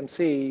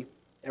CCMC,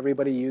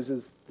 everybody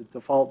uses the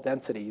default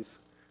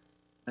densities.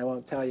 I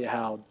won't tell you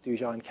how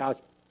Dujon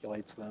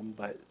calculates them,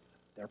 but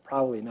they're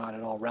probably not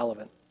at all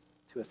relevant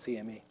to a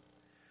CME.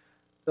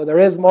 So there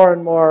is more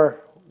and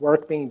more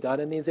work being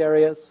done in these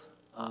areas.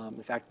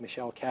 In fact,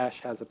 Michelle Cash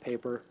has a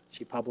paper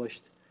she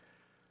published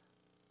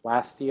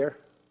last year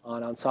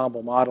on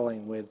ensemble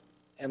modeling with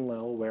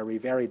NLIL, where we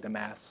varied the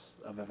mass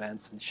of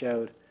events and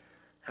showed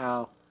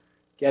how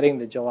getting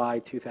the July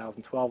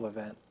 2012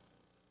 event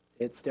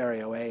to hit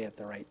stereo A at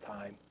the right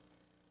time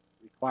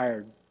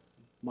required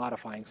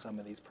modifying some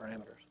of these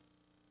parameters.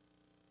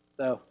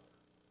 So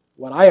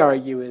what I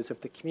argue is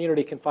if the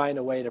community can find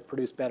a way to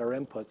produce better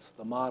inputs,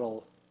 the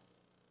model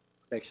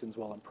predictions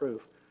will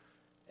improve.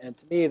 And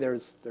to me,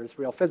 there's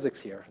real physics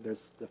here.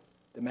 There's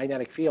the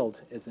magnetic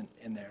field isn't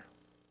in there.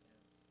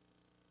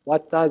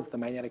 What does the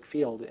magnetic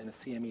field in a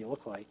CME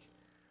look like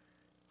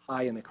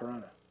high in the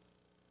corona?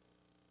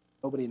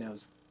 Nobody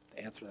knows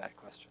the answer to that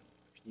question.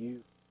 If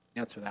you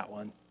answer that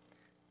one,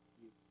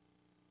 you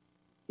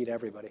beat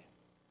everybody.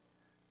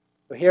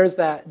 So here's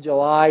that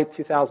July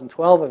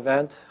 2012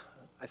 event.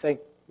 I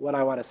think what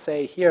I want to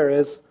say here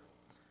is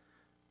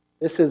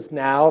this is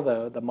now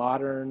the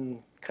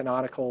modern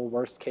canonical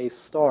worst case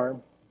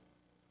storm,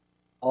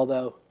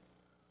 although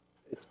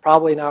it's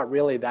probably not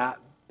really that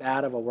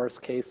bad of a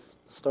worst case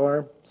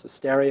storm. So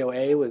stereo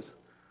A was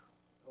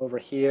over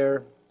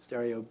here,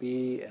 stereo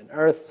B and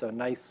Earth, so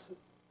nice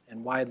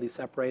and widely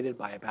separated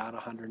by about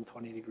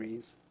 120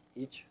 degrees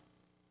each.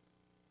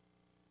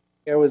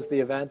 Here was the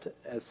event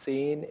as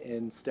seen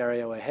in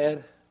stereo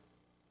ahead.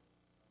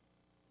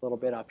 little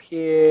bit up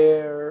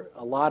here,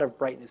 a lot of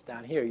brightness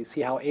down here. You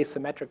see how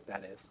asymmetric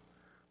that is.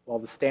 Well,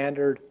 the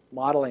standard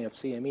modeling of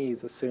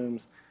CMEs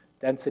assumes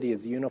density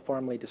is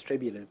uniformly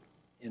distributed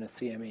in a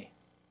CME.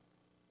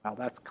 Well,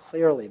 that's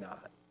clearly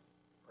not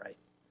right.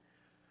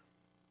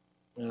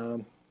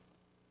 Now,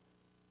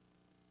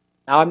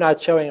 I'm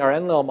not showing our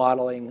Enlil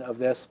modeling of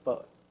this,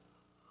 but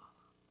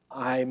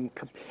I'm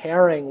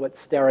comparing what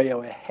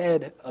stereo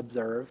ahead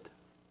observed,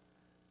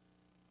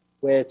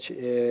 which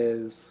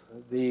is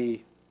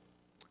the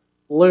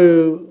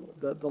blue,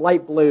 the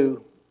light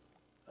blue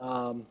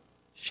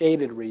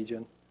shaded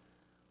region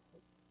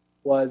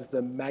was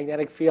the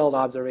magnetic field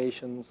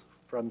observations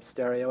from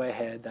stereo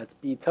ahead. That's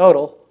B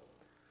total.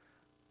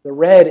 The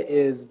red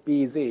is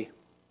BZ.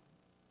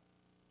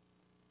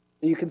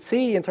 You can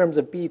see in terms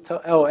of B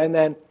total, oh, and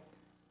then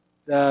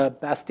the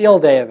Bastille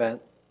Day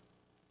event,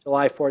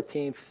 July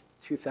 14th,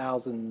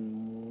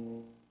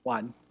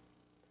 2001,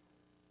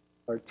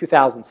 or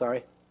 2000,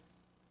 sorry.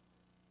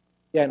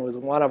 Again, was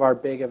one of our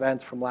big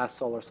events from last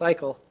solar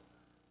cycle.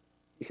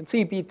 You can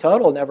see B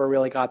total never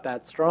really got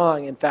that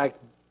strong. In fact,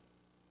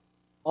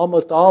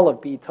 almost all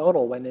of B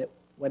total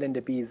went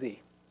into BZ.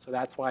 So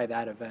that's why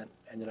that event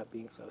ended up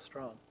being so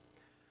strong.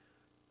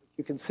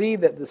 You can see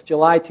that this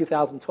July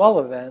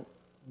 2012 event,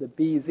 the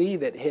BZ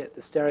that hit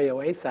the stereo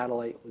A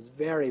satellite was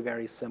very,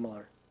 very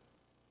similar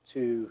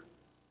to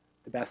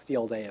the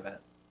Bastille Day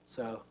event.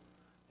 So,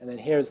 and then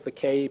here's the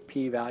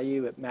KP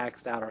value. It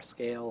maxed out our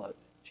scale at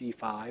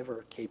G5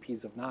 or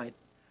KPs of 9.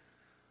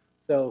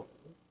 So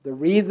the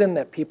reason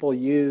that people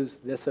use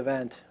this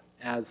event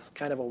as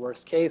kind of a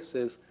worst case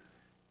is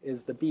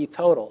the B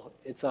total.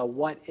 It's a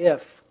what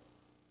if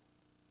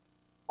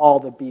all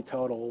the B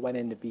total went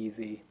into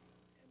BZ?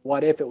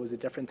 What if it was a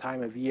different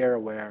time of year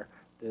where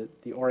the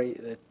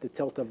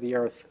tilt of the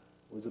Earth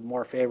was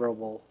more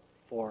favorable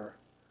for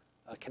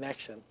a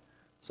connection?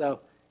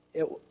 So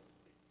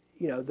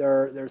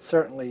there's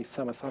certainly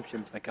some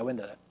assumptions that go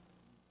into it.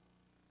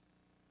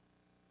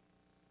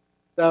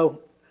 So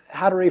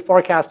how do we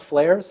forecast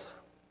flares?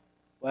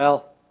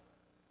 Well,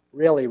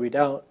 really we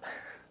don't,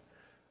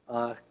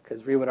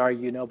 because we would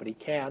argue nobody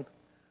can.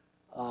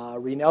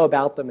 We know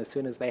about them as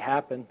soon as they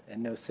happen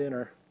and no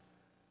sooner.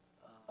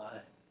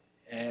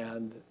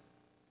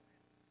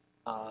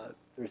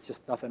 There's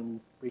just nothing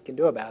we can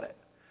do about it.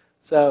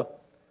 So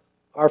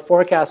our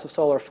forecasts of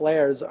solar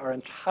flares are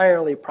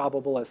entirely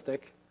probabilistic,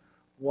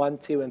 1,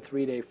 2, and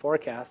 3 day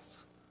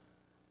forecasts.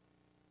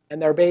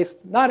 And they're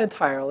based not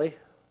entirely,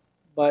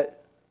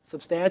 but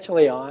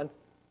substantially on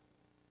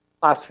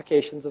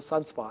classifications of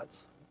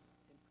sunspots.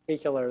 In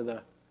particular,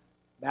 the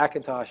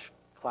Macintosh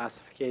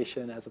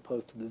classification as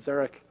opposed to the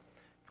Zurich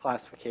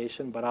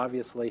classification. But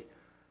obviously,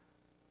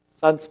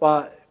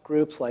 sunspot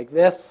groups like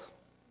this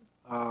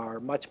are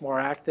much more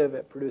active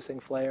at producing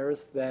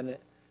flares than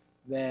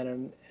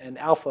an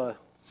alpha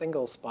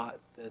single spot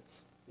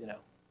that's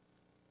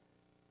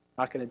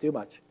not going to do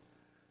much.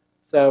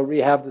 So we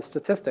have the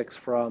statistics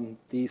from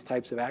these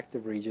types of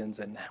active regions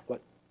and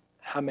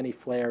how many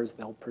flares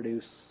they'll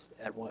produce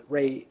at what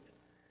rate,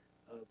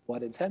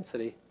 what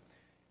intensity,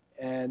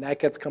 and that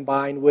gets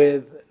combined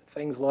with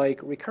things like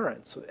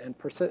recurrence and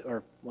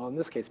in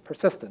this case,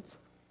 persistence.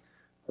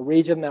 A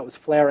region that was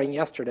flaring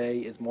yesterday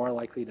is more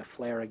likely to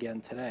flare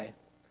again today.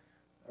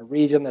 A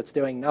region that's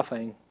doing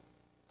nothing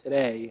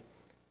today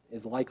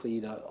is likely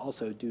to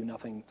also do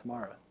nothing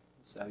tomorrow.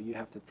 So you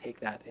have to take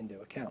that into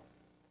account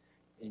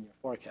in your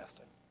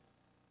forecasting.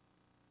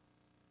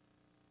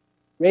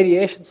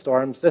 Radiation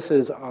storms, this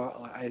is,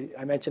 I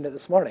mentioned it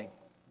this morning,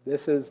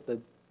 this is the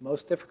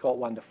most difficult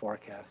one to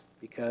forecast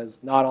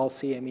because not all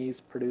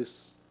CMEs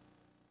produce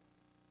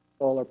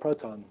solar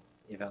proton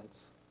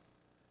events.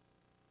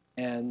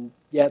 And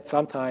yet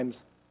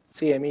sometimes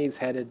CMEs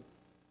headed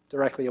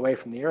directly away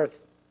from the Earth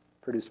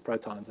produce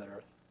protons at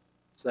Earth.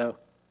 So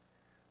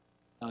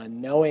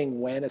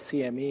knowing when a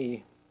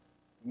CME,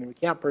 we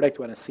can't predict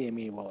when a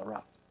CME will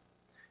erupt.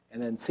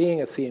 And then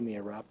seeing a CME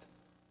erupt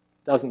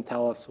doesn't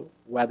tell us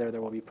whether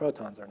there will be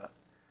protons or not.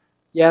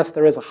 Yes,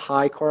 there is a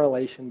high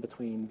correlation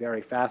between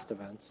very fast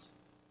events.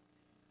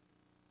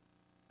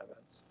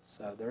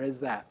 So there is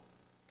that.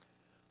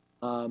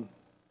 But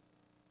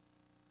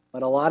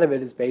a lot of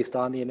it is based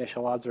on the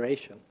initial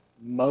observation.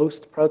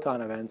 Most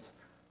proton events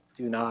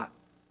do not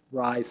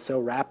rise so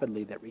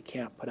rapidly that we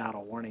can't put out a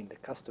warning to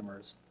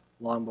customers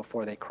long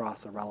before they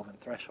cross a relevant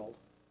threshold.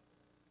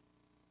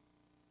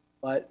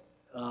 But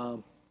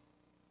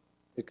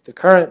the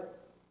current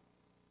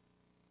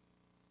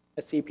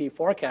SCP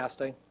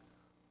forecasting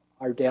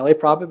are daily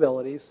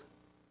probabilities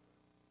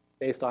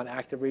based on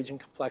active region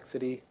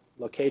complexity,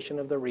 location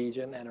of the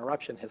region, and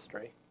eruption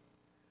history.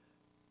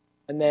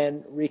 And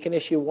then we can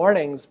issue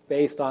warnings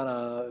based on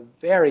a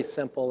very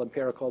simple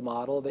empirical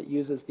model that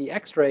uses the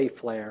X-ray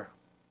flare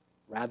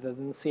rather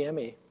than the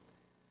CME.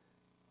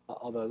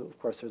 Although, of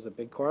course, there's a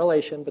big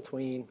correlation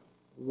between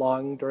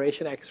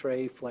long-duration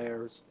X-ray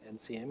flares and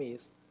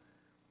CMEs.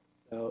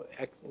 So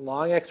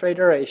long X-ray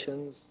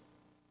durations,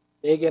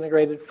 big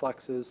integrated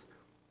fluxes,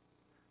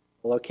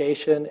 the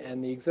location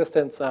and the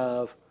existence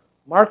of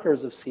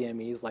markers of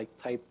CMEs, like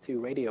type 2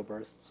 radio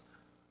bursts,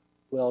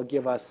 will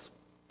give us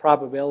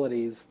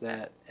probabilities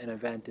that an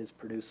event is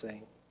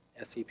producing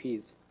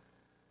SEPs.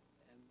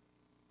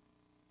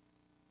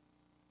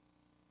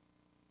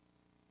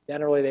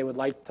 Generally, they would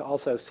like to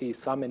also see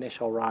some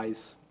initial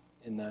rise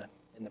in the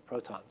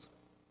protons.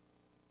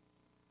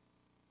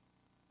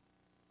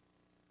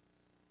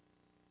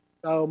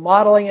 So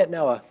modeling at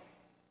NOAA.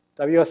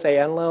 WSA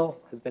NLIL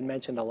has been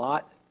mentioned a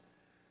lot.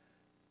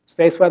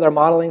 Space Weather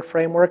Modeling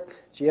Framework,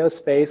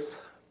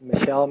 geospace,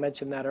 Michelle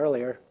mentioned that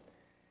earlier,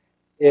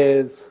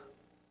 is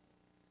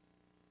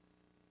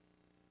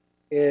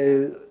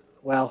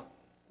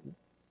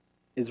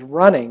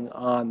running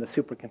on the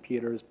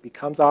supercomputers,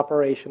 becomes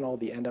operational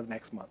the end of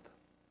next month.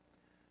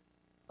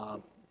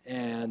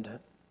 And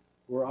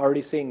we're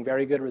already seeing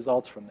very good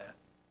results from that.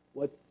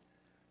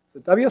 So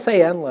WSA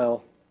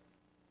NLIL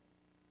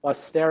plus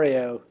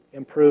stereo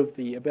improved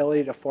the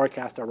ability to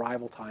forecast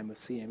arrival time of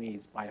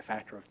CMEs by a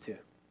factor of 2.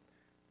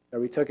 So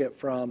we took it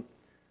from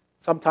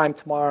sometime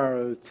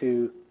tomorrow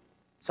to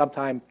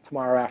sometime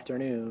tomorrow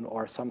afternoon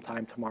or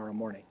sometime tomorrow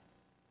morning.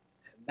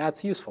 And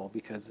that's useful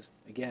because,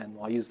 again,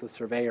 I'll use the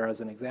surveyor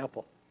as an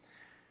example.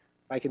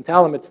 If I can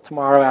tell him it's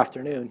tomorrow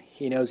afternoon,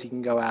 he knows he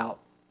can go out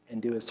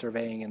and do his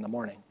surveying in the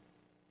morning.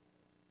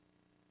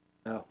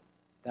 So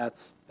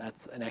that's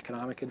an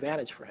economic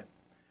advantage for him.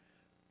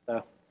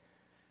 So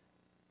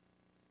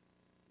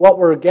what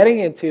we're getting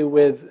into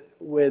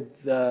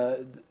with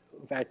the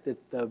fact that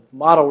the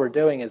model we're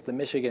doing is the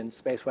Michigan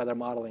Space Weather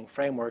Modeling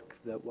Framework,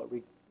 what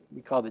we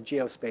call the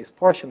geospace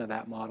portion of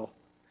that model,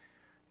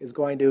 is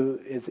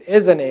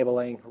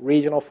enabling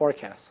regional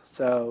forecasts.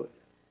 So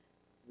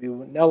we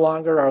no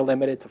longer are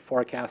limited to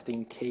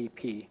forecasting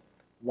KP,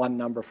 one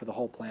number for the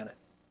whole planet.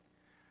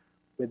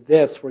 With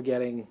this, we're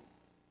getting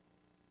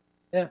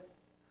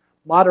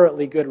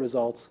moderately good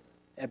results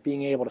at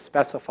being able to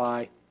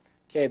specify,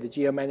 okay, the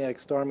geomagnetic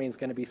storming is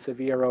going to be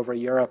severe over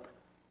Europe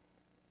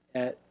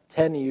at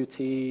 10 UT,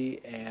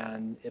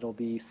 and it'll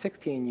be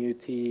 16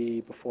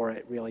 UT before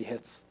it really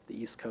hits the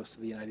east coast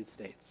of the United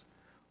States.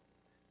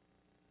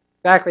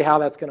 Exactly how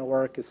that's going to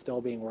work is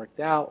still being worked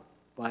out,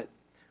 but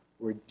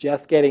we're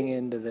just getting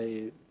into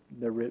the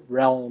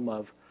realm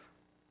of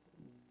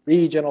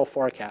regional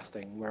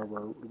forecasting, where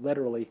we're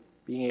literally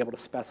being able to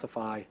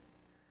specify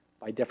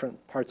by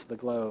different parts of the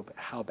globe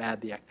how bad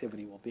the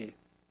activity will be.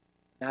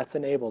 That's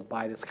enabled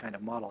by this kind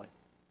of modeling.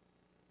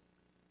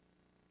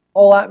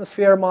 Whole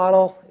atmosphere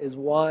model is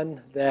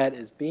one that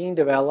is being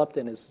developed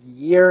and is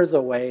years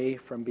away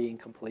from being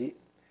complete,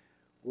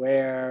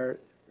 where,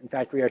 in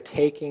fact, we are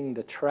taking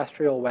the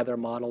terrestrial weather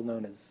model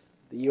known as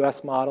the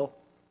US model,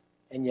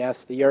 and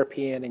yes, the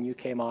European and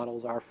UK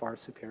models are far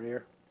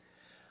superior.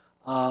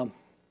 The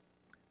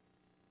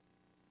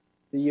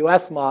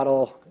US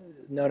model,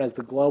 known as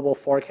the Global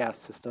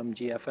Forecast System,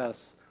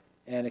 GFS,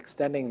 and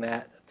extending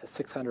that to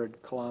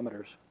 600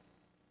 kilometers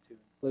to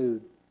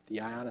include the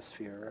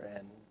ionosphere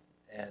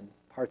and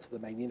parts of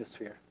the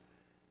magnetosphere.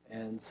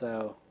 And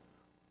so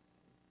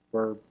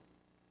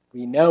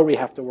we know we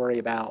have to worry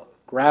about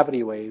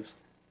gravity waves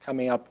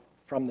coming up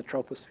from the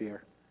troposphere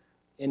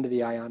into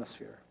the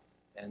ionosphere.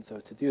 And so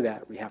to do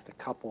that, we have to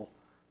couple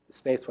the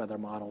space weather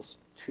models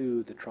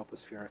to the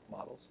tropospheric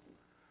models.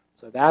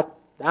 So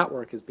that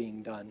work is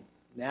being done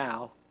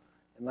now.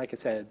 And like I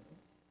said,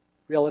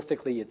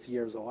 realistically, it's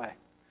years away.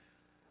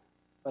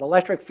 But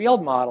electric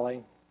field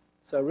modeling,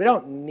 so we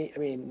don't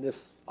need,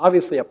 this,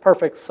 obviously a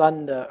perfect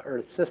sun to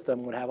earth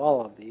system would have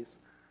all of these,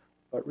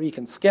 but we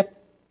can skip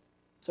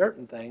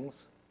certain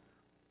things.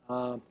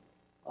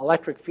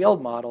 Electric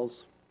field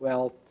models,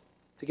 well,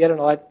 to get an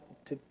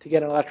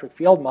electric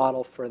field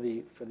model for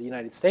the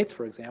United States,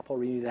 for example,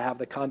 we need to have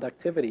the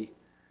conductivity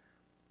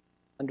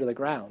under the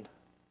ground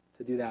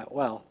to do that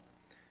well.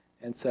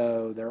 And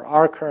so there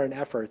are current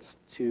efforts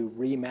to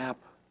remap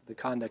the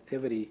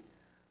conductivity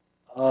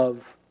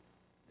of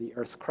the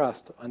Earth's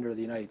crust under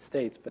the United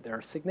States, but there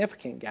are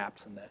significant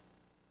gaps in that.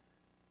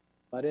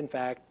 But in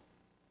fact,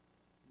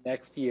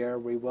 next year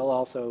we will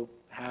also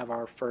have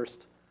our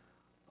first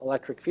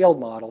electric field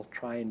model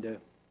trying to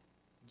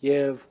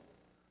give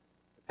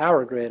the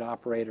power grid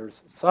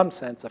operators some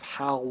sense of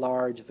how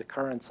large the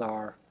currents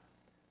are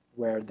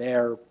where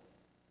their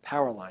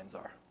power lines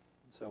are.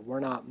 So we're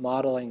not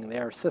modeling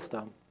their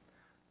system,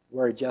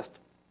 we're just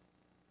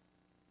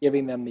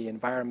giving them the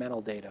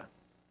environmental data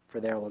for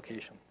their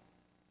location.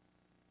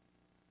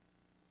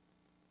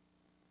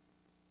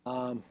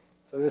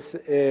 So this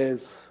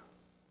is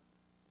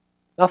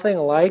nothing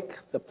like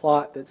the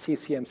plot that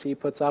CCMC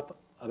puts up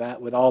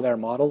with all their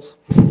models.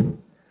 We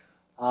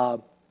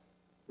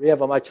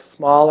have a much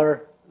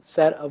smaller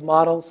set of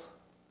models.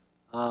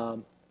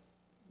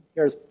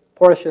 Here's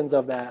portions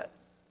of that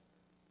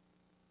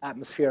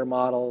atmosphere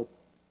model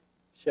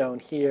shown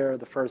here.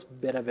 The first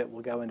bit of it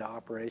will go into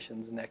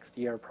operations next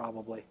year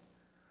probably.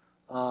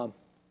 But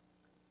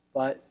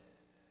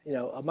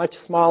a much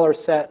smaller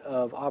set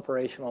of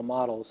operational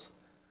models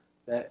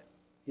that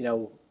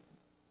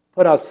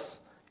put us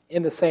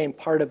in the same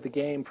part of the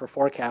game for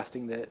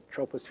forecasting that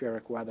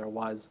tropospheric weather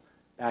was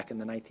back in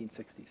the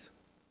 1960s.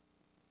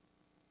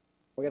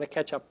 We're going to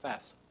catch up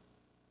fast.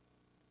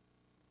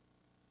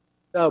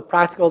 So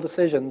practical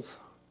decisions.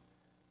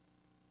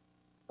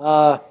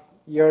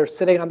 You're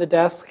sitting on the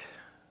desk,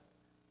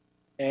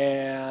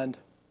 and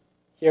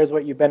here's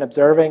what you've been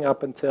observing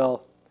up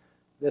until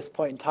this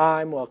point in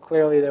time. Well,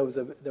 clearly there was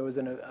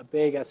a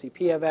big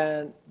SEP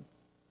event.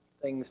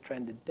 Things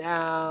trended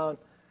down.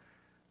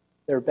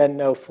 There have been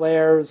no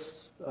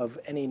flares of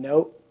any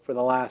note for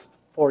the last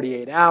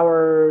 48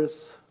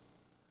 hours.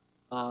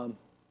 Do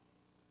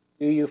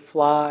you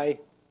fly?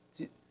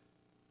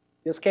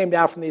 This came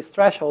down from these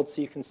thresholds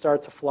so you can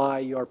start to fly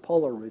your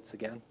polar routes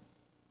again,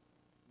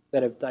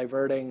 instead of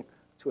diverting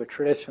to a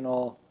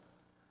traditional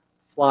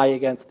fly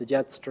against the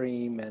jet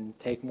stream and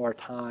take more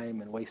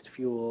time and waste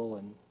fuel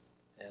and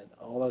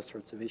all those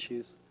sorts of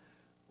issues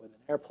with an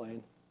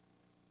airplane.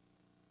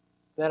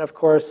 Then, of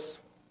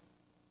course,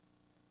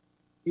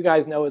 you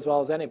guys know as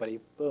well as anybody,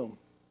 boom,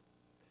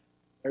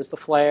 there's the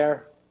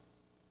flare,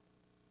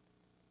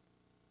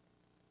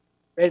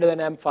 greater than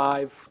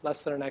M5,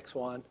 less than an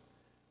X1,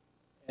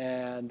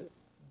 and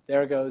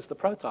there goes the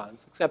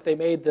protons. Except they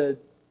made the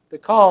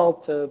call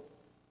to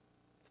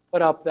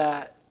put up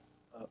that,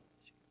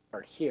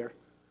 or here,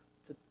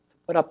 to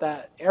put up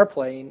that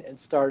airplane and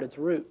start its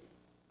route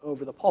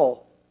over the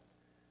pole.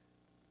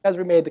 Because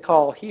we made the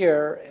call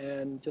here,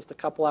 and just a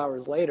couple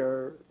hours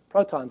later,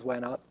 protons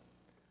went up.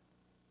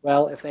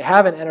 Well, if they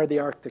haven't entered the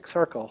Arctic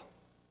Circle,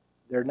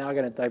 they're now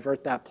going to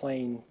divert that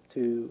plane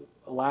to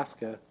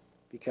Alaska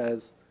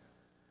because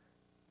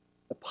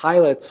the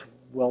pilots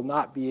will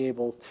not be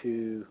able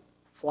to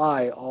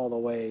fly all the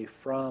way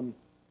from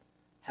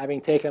having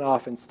taken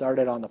off and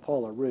started on the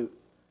polar route.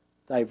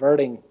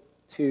 Diverting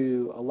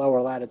to a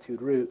lower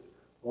latitude route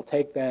will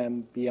take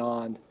them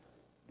beyond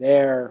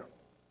their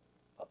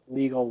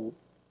legal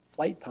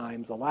flight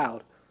times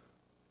allowed.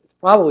 It's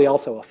probably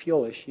also a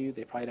fuel issue.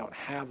 They probably don't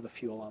have the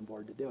fuel on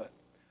board to do it.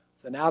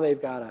 So now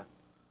they've got to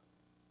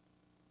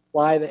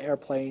fly the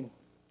airplane,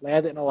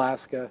 land it in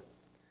Alaska,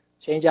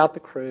 change out the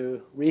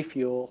crew,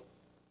 refuel,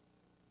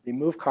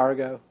 remove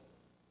cargo,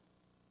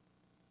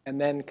 and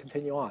then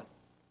continue on.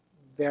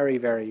 Very,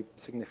 very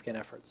significant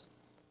efforts.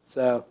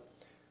 So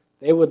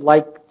they would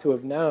like to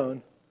have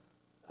known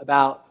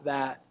about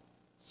that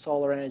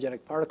solar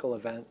energetic particle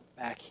event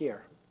back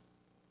here,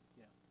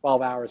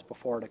 12 hours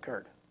before it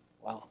occurred.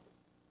 Well,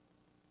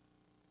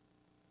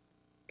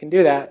 can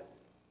do that.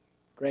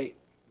 Great.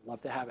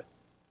 Love to have it.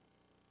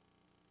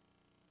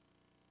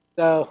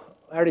 So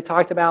I already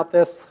talked about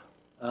this.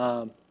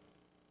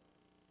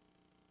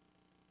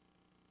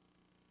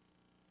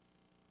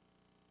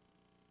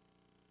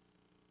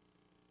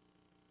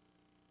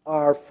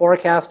 Our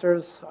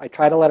forecasters, I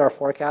try to let our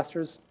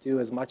forecasters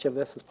do as much of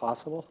this as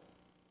possible.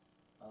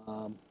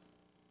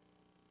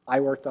 I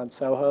worked on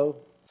SOHO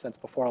since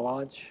before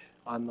launch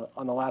on the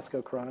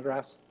LASCO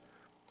coronagraphs.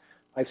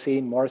 I've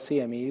seen more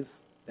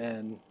CMEs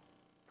than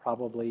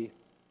probably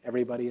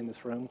everybody in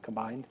this room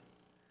combined.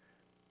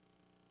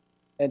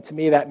 And to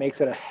me, that makes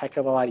it a heck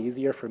of a lot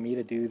easier for me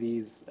to do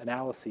these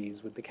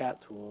analyses with the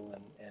CAT tool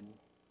and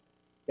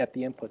get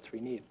the inputs we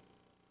need.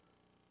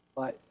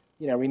 But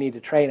we need to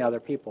train other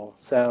people.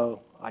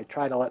 So I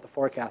try to let the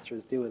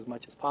forecasters do as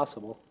much as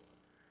possible.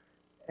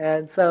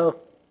 And so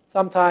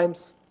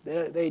sometimes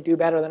they do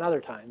better than other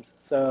times.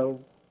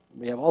 So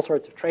we have all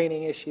sorts of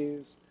training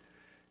issues,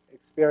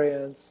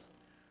 experience.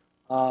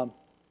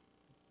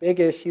 Big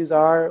issues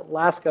are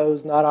LASCO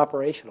is not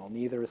operational,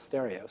 neither is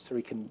stereo. So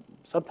we can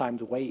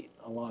sometimes wait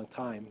a long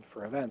time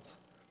for events.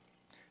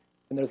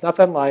 And there's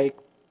nothing like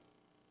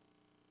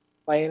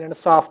playing in a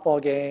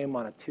softball game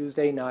on a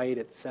Tuesday night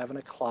at 7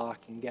 o'clock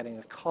and getting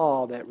a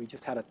call that we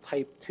just had a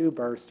type 2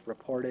 burst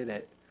reported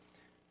at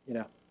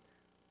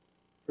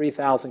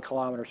 3,000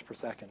 kilometers per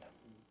second.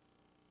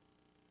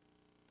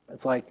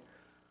 It's like,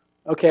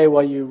 okay,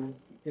 well, you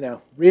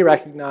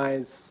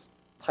re-recognize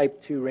type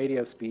 2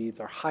 radio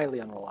speeds are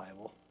highly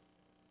unreliable.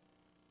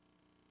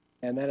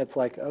 And then it's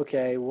like,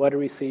 okay, what do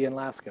we see in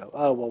LASCO?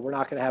 Oh, well, we're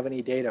not going to have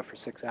any data for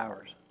 6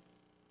 hours.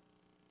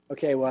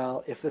 Okay,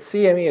 well, if the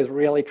CME is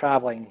really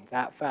traveling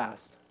that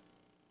fast,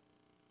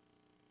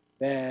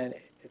 then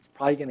it's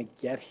probably going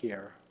to get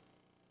here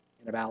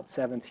in about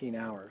 17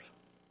 hours.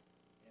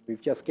 And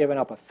we've just given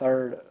up a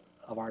third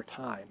of our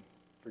time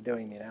for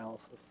doing the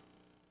analysis.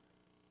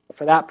 But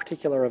for that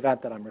particular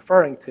event that I'm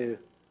referring to,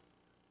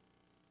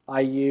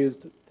 I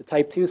used the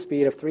type 2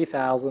 speed of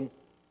 3,000,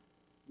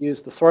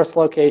 used the source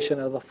location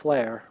of the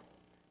flare,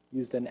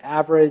 used an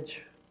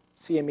average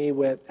CME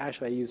width.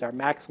 Actually, I used our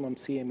maximum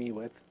CME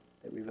width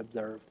that we've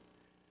observed,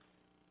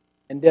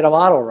 and did a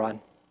model run.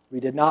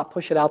 We did not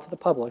push it out to the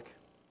public.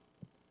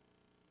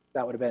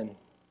 That would have been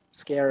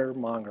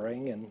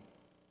scaremongering and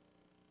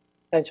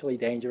potentially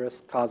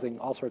dangerous, causing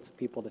all sorts of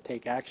people to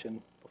take action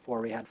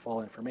before we had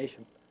full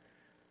information.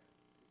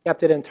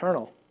 Kept it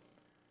internal.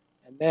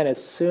 And then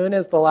as soon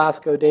as the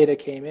LASCO data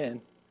came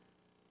in,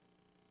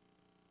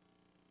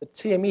 the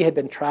CME had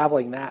been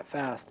traveling that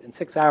fast. In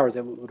 6 hours,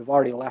 it would have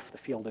already left the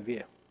field of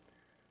view.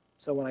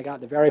 So when I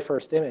got the very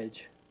first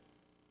image,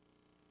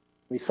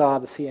 We saw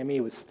the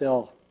CME was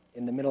still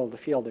in the middle of the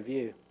field of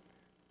view.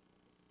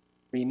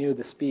 We knew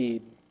the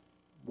speed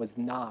was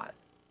not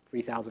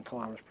 3,000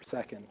 kilometers per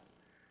second.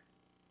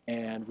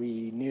 And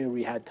we knew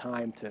we had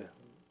time to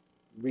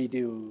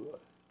redo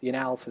the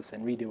analysis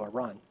and redo a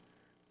run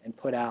and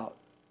put out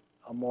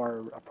a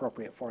more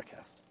appropriate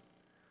forecast.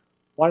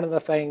 One of the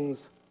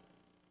things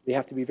we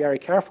have to be very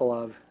careful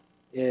of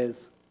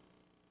is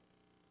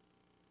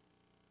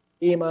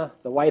FEMA,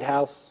 the White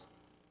House,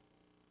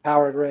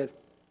 power grid,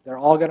 they're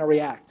all going to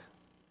react.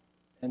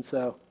 And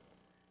so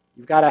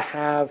you've got to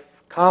have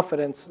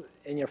confidence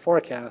in your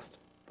forecast,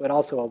 but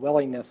also a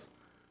willingness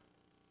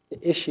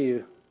to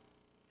issue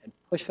and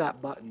push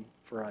that button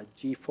for a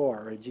G4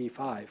 or a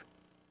G5,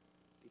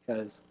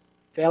 because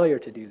failure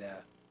to do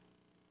that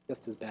is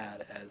just as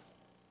bad as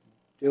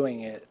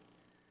doing it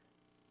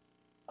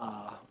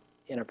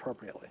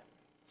inappropriately.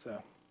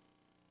 So,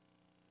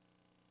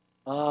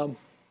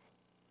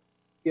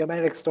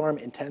 geomagnetic storm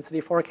intensity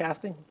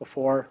forecasting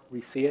before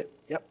we see it.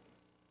 Yep.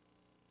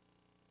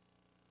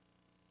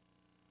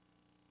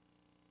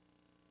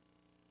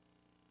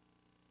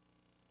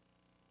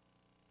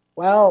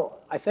 Well,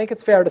 I think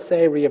it's fair to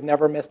say we have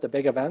never missed a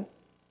big event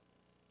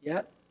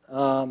yet.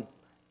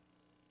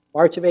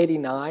 March of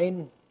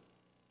 '89,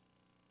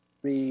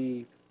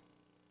 we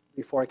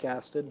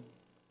forecasted.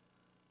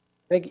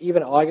 I think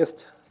even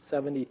August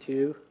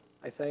 '72,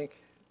 I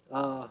think,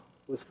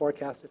 was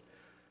forecasted.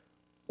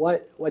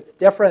 What's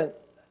different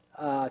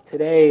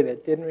today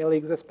that didn't really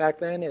exist back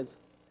then is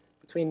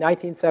between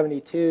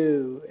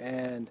 1972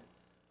 and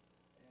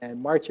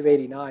March of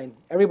 '89,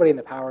 everybody in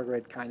the power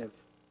grid kind of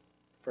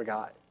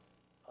forgot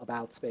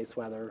about space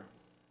weather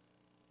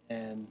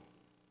and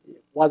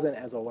wasn't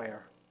as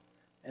aware.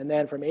 And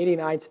then from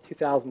 '89 to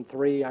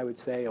 2003, I would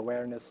say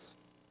awareness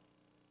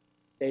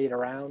stayed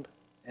around.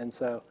 And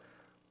so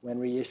when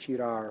we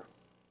issued our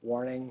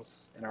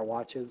warnings and our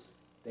watches,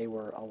 they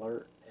were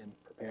alert and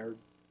prepared.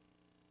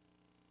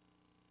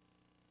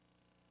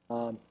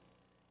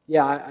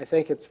 Yeah, I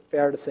think it's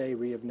fair to say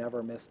we have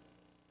never missed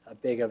a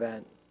big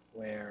event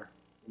where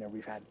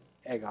we've had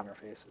egg on our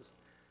faces.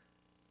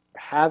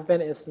 There have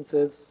been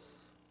instances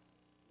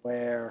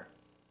where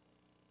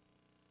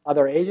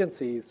other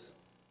agencies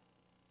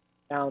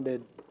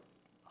sounded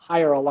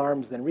higher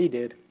alarms than we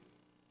did,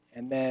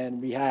 and then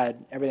we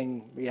had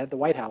the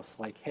White House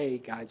like, hey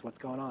guys, what's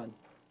going on?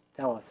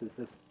 Tell us, is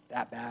this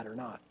that bad or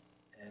not?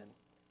 And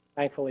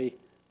thankfully,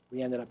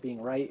 we ended up being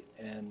right,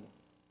 and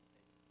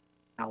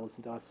now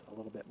listen to us a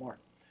little bit more.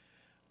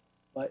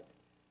 But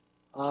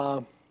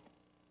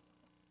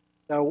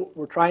so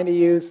we're trying to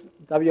use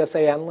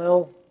WSA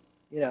NLIL.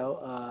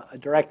 A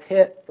direct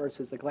hit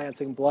versus a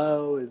glancing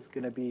blow is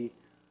going to be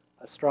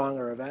a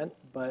stronger event,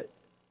 but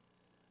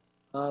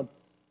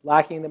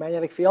lacking the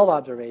magnetic field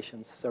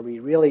observations. So we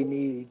really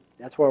need,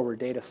 that's where we're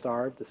data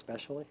starved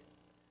especially.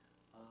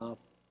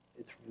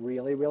 It's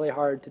really, really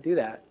hard to do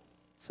that.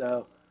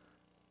 So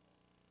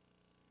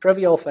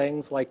trivial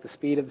things like the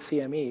speed of the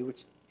CME,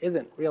 which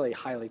isn't really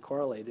highly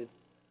correlated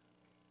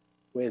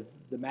with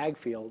the mag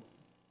field,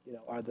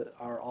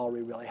 are all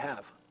we really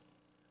have.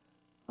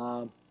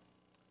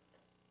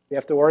 We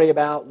have to worry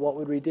about what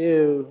would we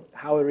do,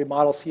 how would we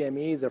model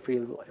CMEs if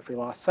we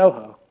lost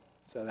SOHO.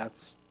 So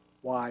that's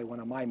why one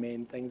of my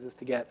main things is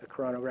to get a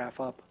coronagraph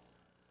up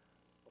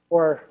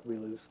before we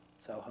lose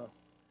SOHO.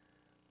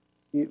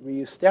 We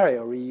use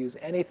stereo, we use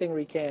anything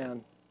we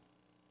can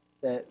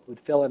that would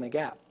fill in the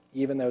gap,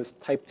 even those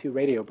type 2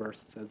 radio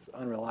bursts, as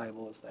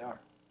unreliable as they are.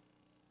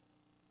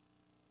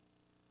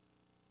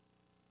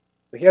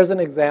 So here's an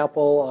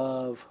example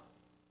of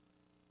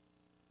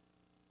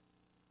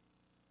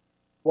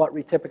what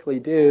we typically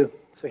do.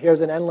 So here's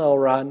an NLIL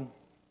run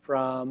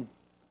from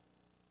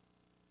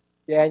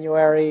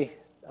January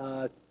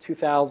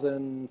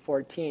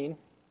 2014.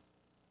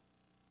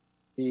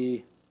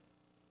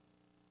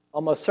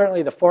 Almost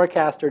certainly the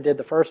forecaster did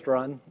the first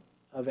run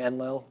of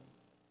NLIL.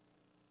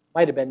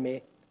 Might have been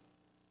me,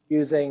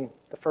 using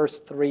the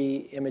first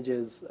 3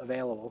 images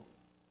available.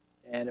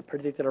 And it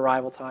predicted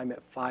arrival time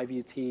at 5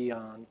 UT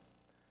on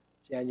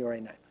January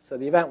 9th. So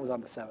the event was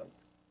on the 7th.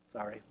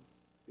 Sorry.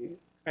 We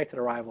expected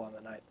arrival on the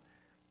 9th.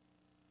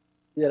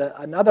 We did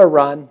another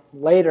run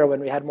later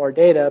when we had more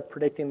data,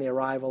 predicting the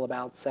arrival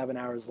about 7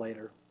 hours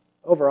later.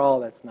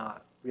 Overall, that's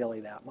not really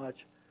that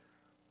much.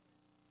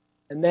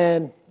 And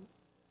then,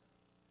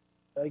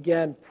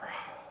 again,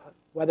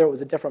 whether it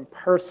was a different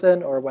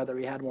person or whether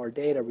we had more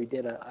data, we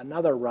did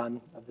another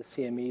run of the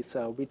CME.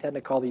 So we tend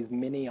to call these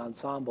mini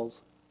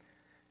ensembles.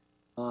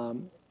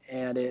 And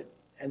it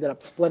ended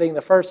up splitting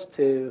the first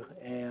 2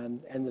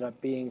 and ended up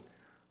being,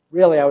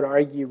 really, I would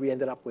argue we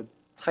ended up with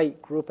tight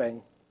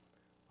grouping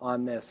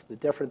on this. The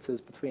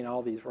differences between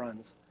all these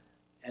runs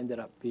ended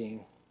up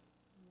being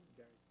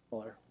very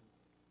similar.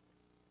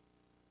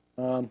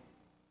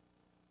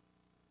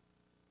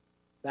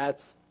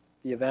 That's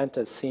the event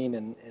as seen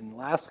in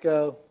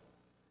LASCO.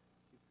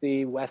 You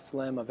see West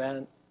Limb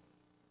event,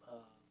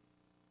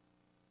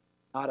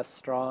 not a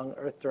strong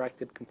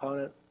Earth-directed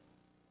component.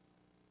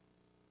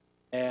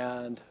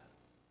 And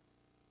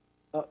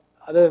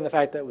other than the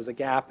fact that it was a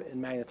gap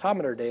in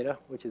magnetometer data,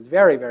 which is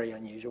very, very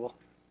unusual,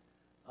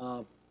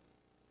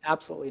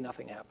 absolutely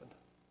nothing happened.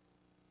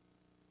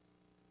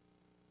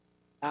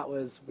 That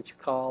was what you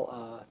call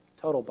a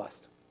total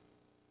bust.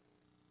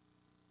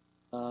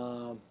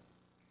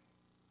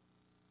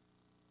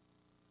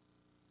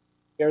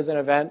 Here's an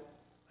event.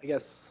 I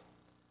guess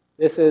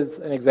this is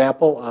an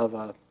example of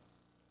a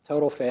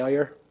total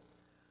failure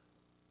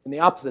in the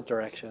opposite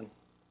direction,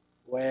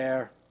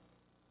 where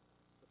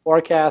the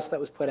forecast that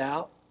was put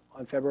out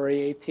on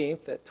February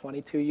 18th at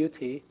 22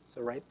 UT,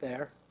 so right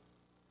there,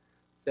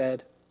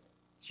 said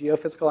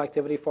geophysical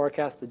activity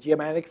forecast, the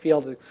geomagnetic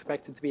field is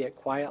expected to be at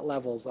quiet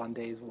levels on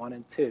days 1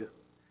 and 2,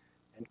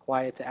 and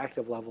quiet to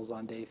active levels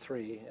on day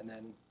 3, and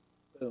then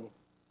boom.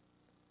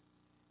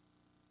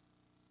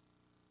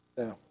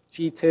 So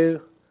G2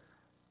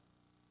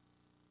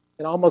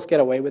 can almost get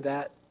away with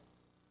that.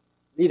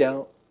 We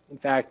don't. In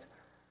fact,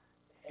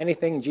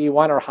 anything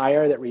G1 or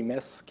higher that we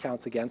miss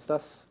counts against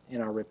us in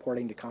our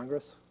reporting to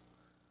Congress.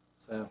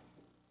 So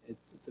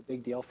it's a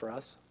big deal for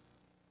us.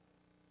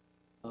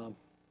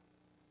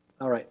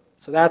 All right,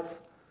 so that's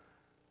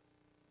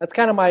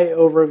kind of my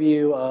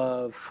overview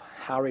of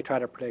how we try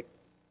to predict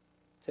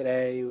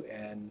today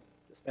and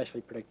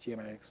especially predict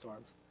geomagnetic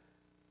storms.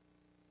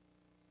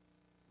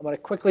 I'm going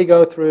to quickly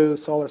go through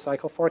solar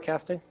cycle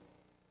forecasting.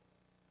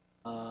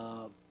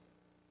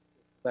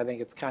 I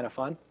think it's kind of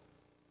fun.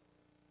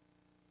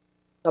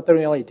 Something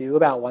we only do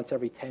about once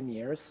every 10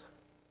 years.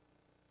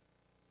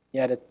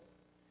 Yet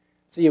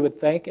so you would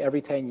think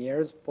every 10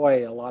 years,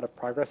 boy, a lot of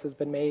progress has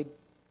been made.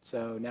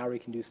 So now we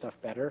can do stuff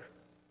better.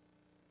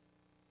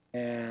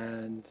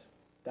 And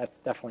that's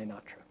definitely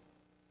not true.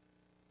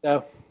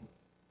 So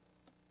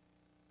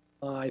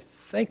I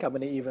think I'm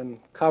going to even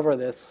cover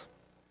this.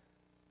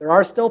 There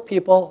are still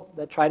people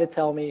that try to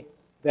tell me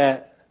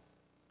that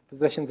the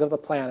positions of the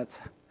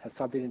planets has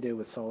something to do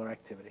with solar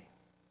activity.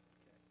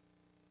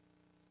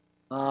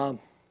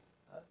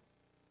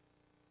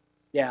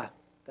 Yeah,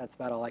 that's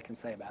about all I can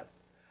say about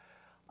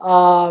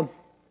it.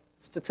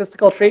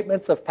 Statistical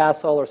treatments of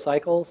past solar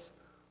cycles,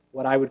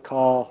 what I would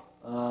call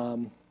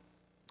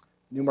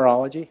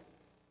numerology.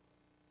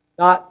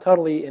 Not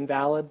totally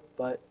invalid,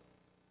 but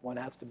one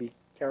has to be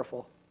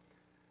careful.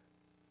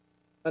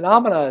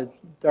 Phenomena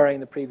during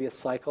the previous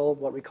cycle,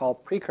 what we call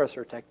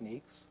precursor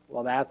techniques,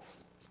 well,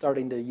 that's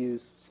starting to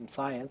use some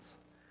science.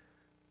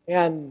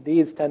 And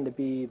these tend to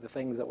be the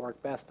things that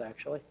work best,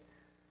 actually.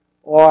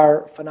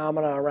 Or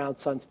phenomena around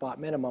sunspot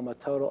minimum,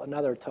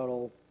 another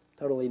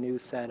totally new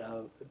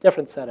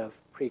different set of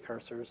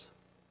precursors.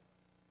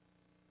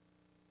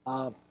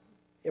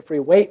 If we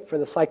wait for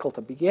the cycle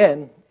to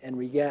begin and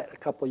we get a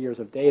couple years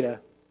of data,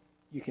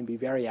 you can be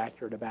very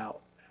accurate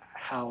about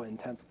how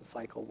intense the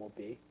cycle will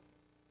be.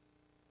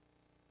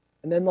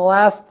 And then the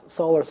last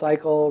solar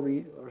cycle,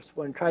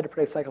 when we tried to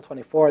predict cycle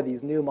 24,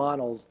 these new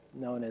models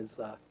known as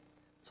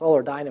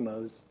solar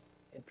dynamos,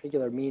 in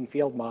particular mean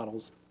field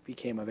models,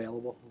 became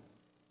available.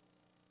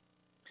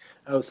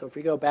 Oh, so if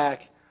we go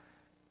back,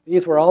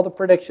 these were all the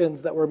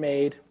predictions that were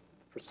made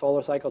for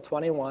solar cycle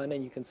 21,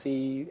 and you can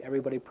see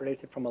everybody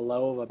predicted from a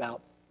low of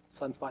about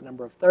sunspot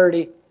number of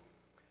 30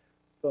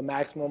 to a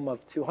maximum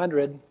of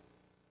 200,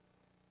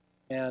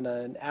 and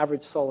an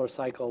average solar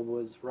cycle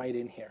was right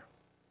in here.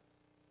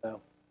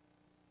 So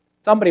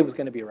somebody was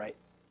going to be right.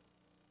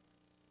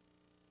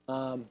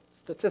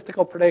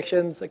 Statistical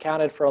predictions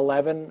accounted for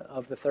 11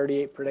 of the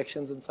 38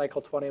 predictions in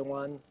cycle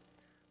 21.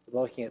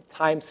 We're looking at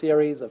time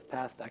series of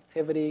past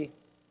activity,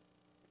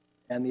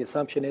 and the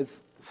assumption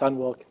is the sun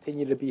will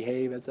continue to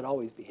behave as it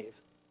always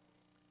behaves.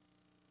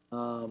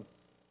 And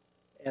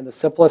the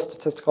simplest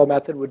statistical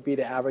method would be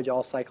to average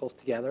all cycles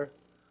together,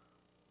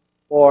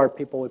 or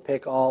people would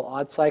pick all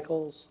odd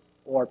cycles,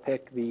 or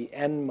pick the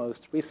n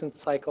most recent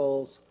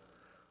cycles.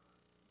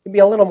 You can be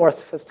a little more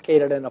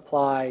sophisticated and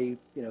apply,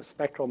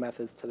 spectral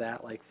methods to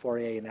that, like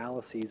Fourier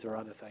analyses or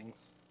other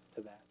things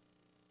to that.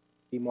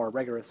 Be more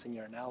rigorous in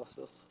your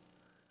analysis.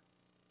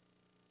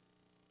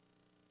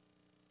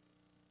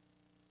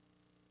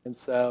 And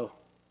so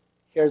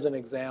here's an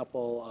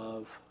example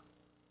of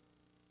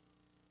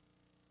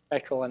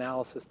spectral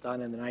analysis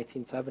done in the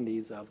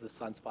 1970s of the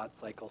sunspot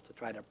cycle to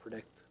try to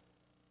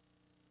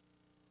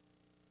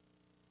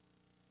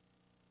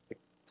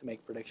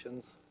make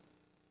predictions.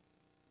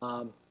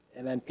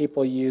 And then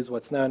people use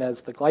what's known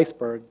as the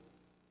Gleisberg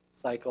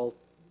cycle,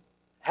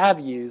 have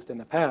used in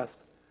the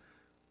past,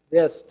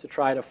 this to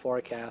try to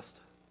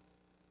forecast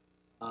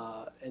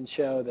and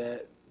show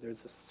that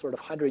there's this sort of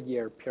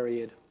 100-year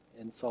period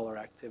in solar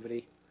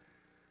activity,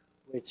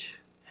 which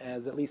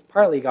has at least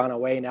partly gone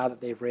away now that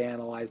they've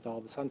reanalyzed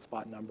all the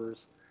sunspot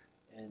numbers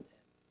and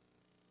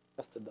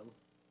tested them.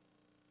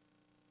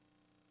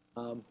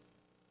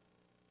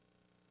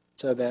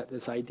 So that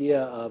this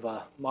idea of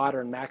a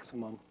modern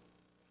maximum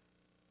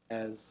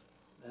has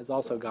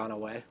also gone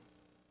away.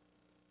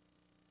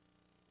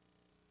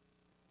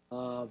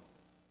 So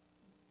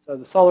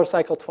the solar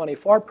cycle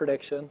 24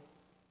 prediction,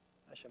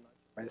 actually,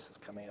 this is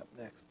coming up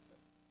next.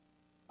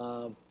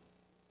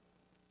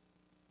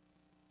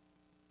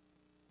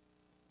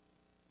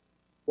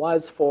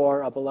 was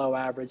for a below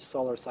average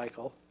solar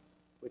cycle,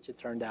 which it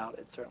turned out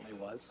it certainly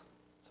was.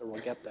 So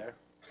we'll get there.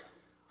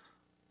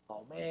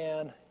 Oh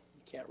man,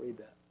 you can't read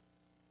that.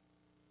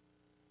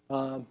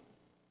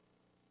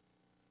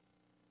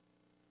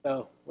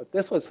 So what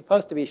this was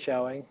supposed to be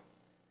showing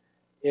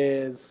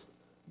is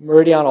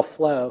meridional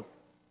flow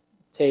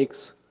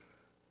takes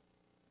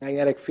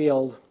magnetic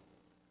field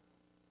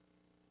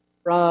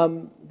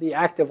from the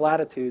active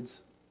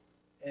latitudes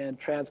and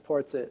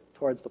transports it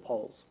towards the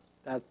poles.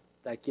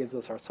 That gives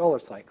us our solar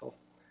cycle.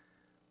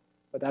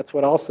 But that's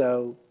what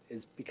also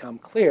has become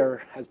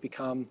clear, has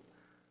become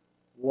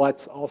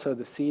what's also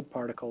the seed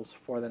particles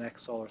for the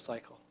next solar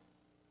cycle.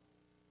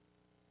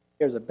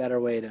 Here's a better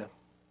way to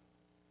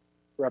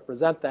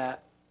represent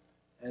that.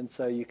 And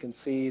so you can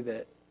see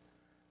that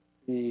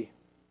the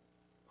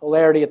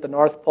polarity at the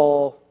North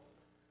Pole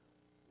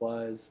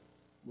was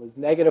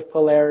negative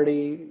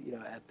polarity,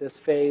 at this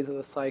phase of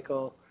the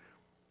cycle,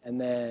 and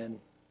then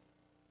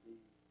the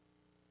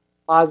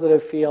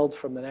positive fields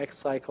from the next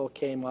cycle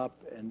came up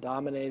and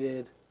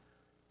dominated,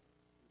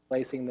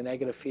 replacing the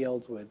negative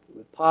fields with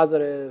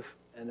positive,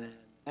 and then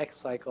next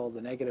cycle the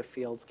negative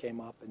fields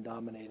came up and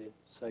dominated.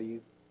 So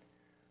you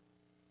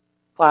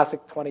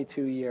classic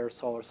 22-year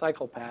solar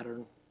cycle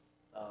pattern.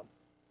 Of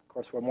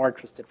course, we're more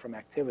interested from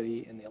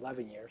activity in the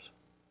 11 years.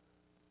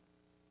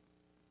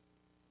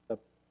 The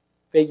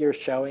figure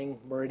showing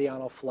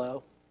meridional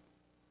flow,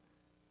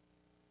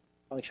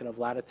 function of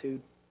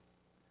latitude,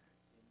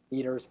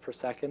 meters per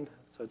second.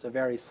 So it's a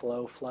very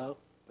slow flow,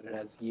 but it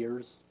has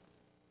years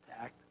to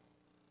act.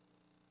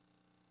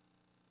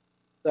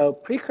 So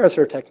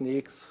precursor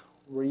techniques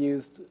were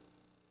used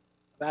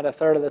about a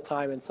third of the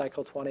time in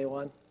cycle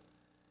 21.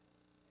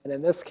 And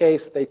in this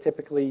case, they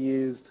typically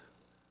used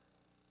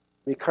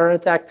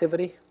recurrent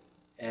activity.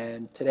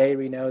 And today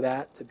we know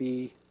that to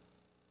be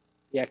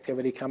the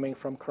activity coming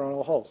from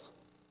coronal holes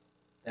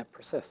that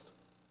persist.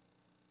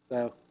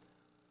 So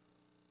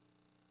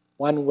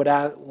one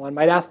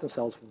might ask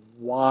themselves,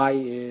 what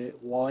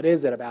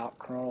is it about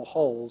coronal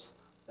holes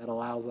that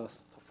allows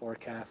us to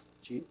forecast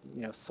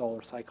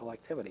solar cycle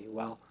activity?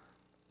 Well,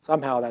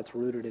 somehow that's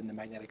rooted in the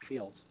magnetic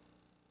fields.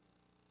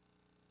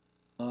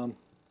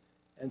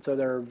 And so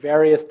there are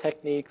various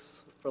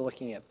techniques for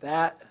looking at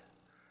that.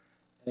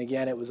 And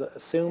again, it was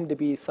assumed to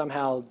be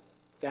somehow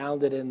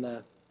founded in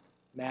the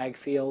mag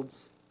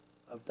fields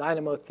of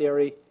dynamo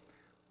theory,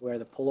 where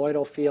the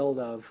poloidal field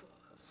of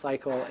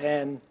cycle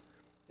n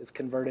is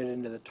converted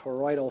into the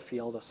toroidal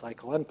field of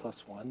cycle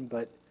n+1.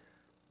 But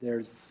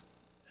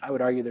I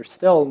would argue there's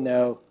still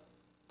no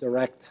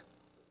direct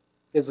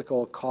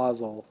physical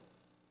causal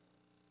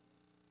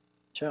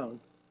shown.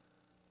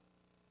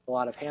 A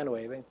lot of hand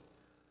waving.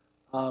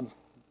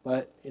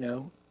 But,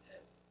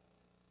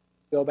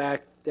 go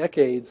back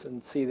decades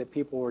and see that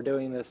people were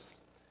doing this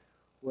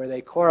where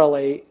they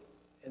correlate,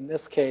 in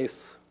this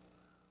case,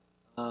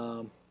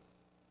 the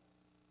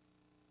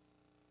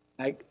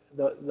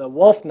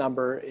Wolf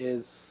number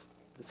is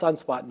the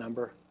sunspot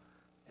number,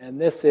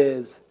 and this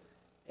is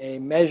a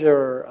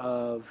measure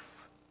of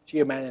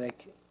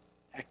geomagnetic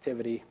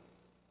activity.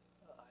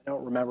 I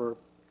don't remember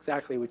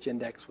exactly which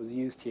index was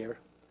used here.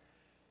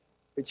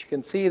 But you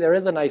can see there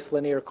is a nice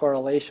linear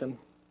correlation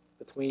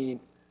between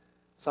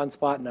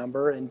sunspot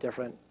number and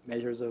different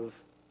measures of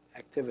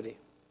activity.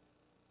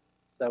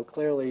 So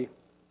clearly,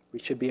 we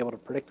should be able to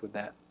predict with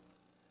that.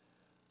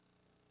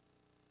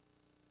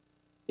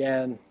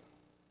 Again,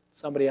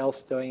 somebody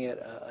else doing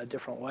it a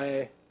different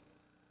way.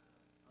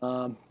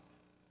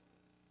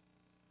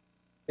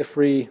 If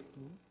we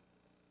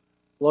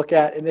look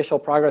at initial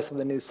progress of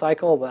the new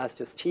cycle, well, that's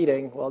just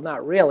cheating. Well,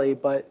 not really,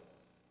 but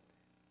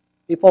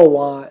people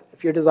want,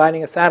 if you're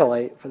designing a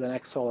satellite for the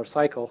next solar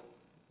cycle,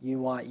 you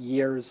want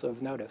years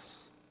of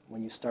notice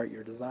when you start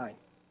your design.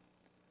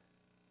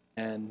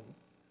 And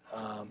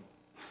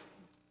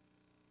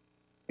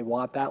you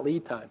want that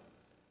lead time.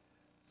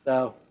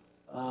 So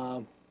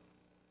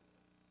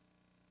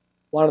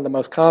one of the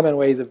most common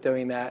ways of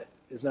doing that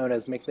is known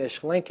as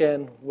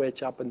McNish-Lincoln,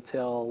 which up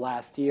until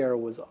last year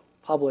was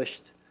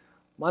published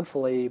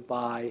monthly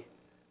by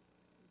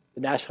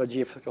the National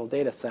Geophysical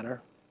Data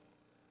Center.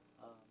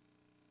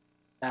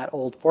 That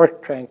old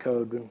Fortran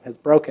code has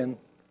broken.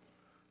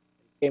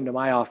 They came to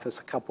my office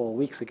a couple of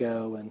weeks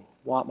ago and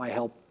want my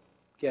help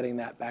getting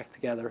that back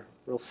together.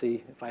 We'll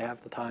see if I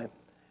have the time.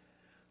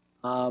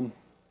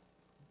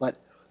 But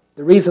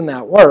the reason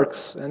that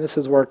works, and this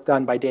is work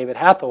done by David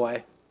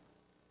Hathaway,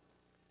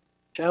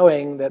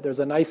 showing that there's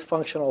a nice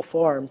functional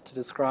form to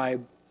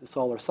describe the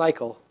solar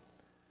cycle.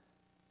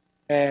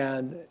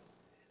 And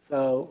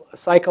so a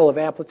cycle of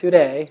amplitude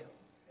A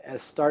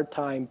as start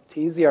time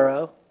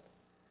t0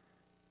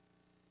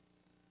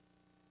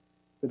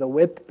 with a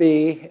width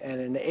b and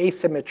an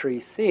asymmetry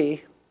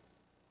c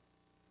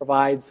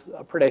provides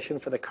a prediction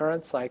for the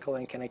current cycle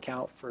and can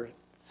account for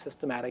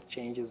systematic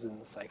changes in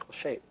the cycle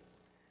shape.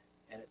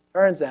 And it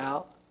turns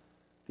out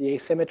the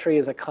asymmetry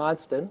is a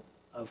constant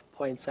of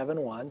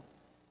 0.71,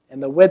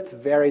 and the width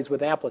varies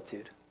with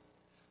amplitude.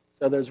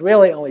 So there's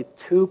really only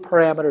two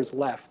parameters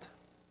left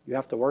you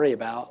have to worry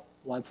about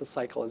once a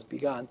cycle has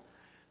begun,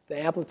 the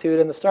amplitude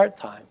and the start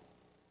time.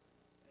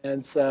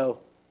 And so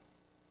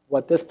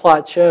what this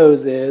plot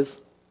shows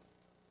is,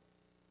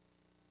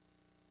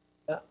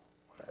 I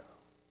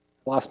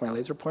lost my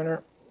laser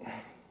pointer,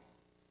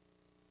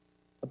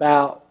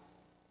 about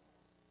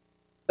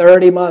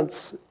 30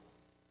 months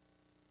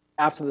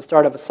after the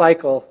start of a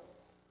cycle,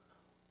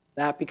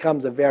 that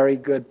becomes a very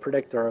good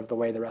predictor of the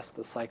way the rest of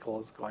the cycle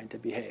is going to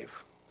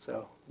behave.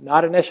 So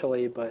not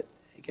initially, but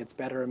it gets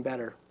better and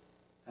better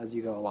as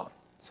you go along.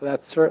 So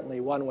that's certainly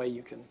one way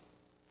you can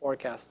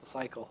forecast the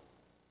cycle.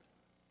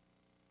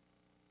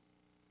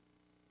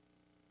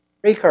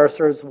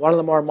 Precursors, one of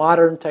the more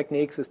modern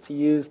techniques is to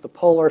use the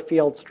polar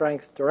field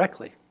strength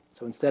directly.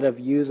 So instead of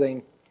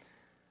using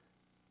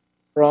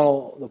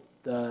the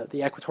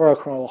equatorial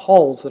coronal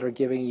holes that are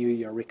giving you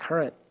your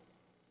recurrent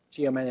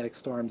geomagnetic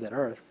storms at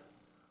Earth,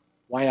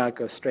 why not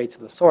go straight to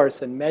the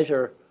source and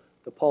measure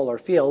the polar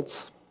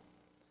fields?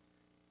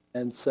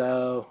 And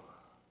so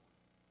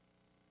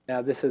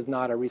now this is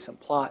not a recent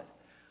plot.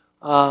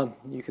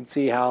 You can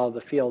see how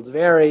the fields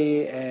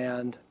vary,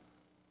 and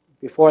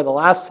before the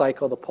last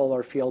cycle, the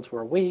polar fields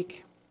were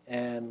weak,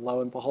 and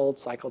lo and behold,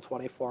 cycle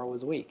 24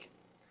 was weak.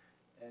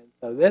 And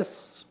so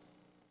this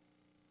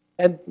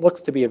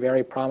looks to be a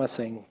very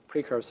promising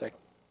precursor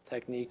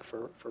technique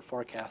for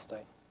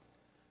forecasting.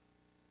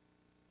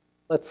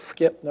 Let's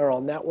skip neural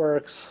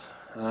networks.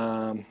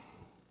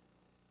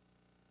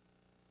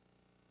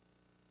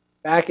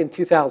 Back in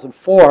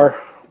 2004,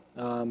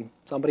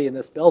 somebody in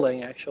this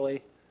building,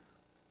 actually,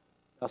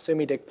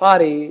 Asumi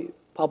Dikpati,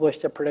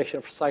 published a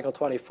prediction for cycle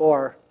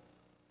 24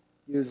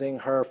 using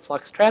her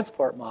flux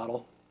transport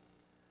model.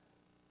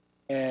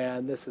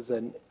 And this is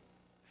a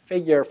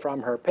figure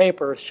from her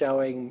paper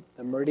showing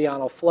the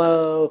meridional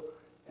flow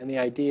and the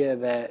idea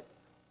that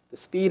the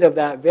speed of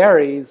that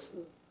varies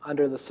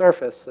under the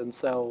surface. And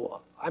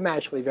so I'm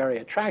actually very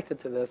attracted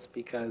to this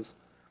because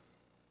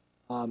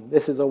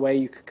this is a way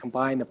you could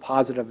combine the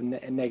positive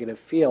and negative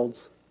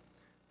fields,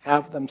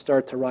 have them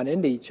start to run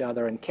into each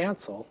other and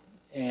cancel,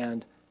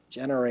 and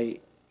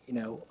generate,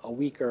 a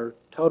weaker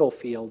total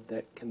field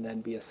that can then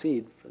be a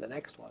seed for the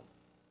next one.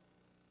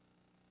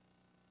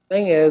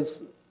 Thing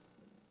is,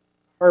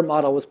 her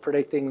model was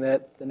predicting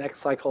that the next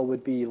cycle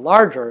would be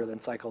larger than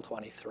cycle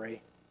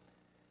 23.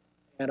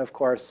 And of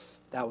course,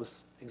 that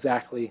was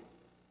exactly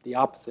the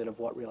opposite of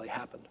what really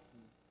happened.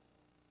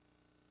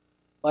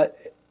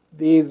 But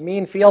these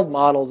mean field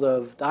models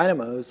of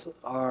dynamos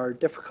are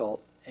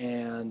difficult,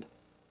 and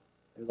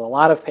there's a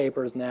lot of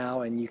papers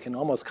now, and you can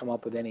almost come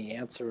up with any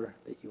answer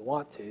that you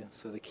want to.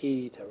 So the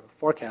key to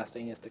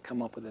forecasting is to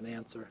come up with an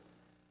answer,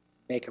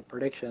 make a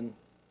prediction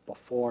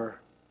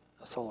before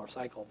a solar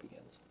cycle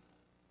begins.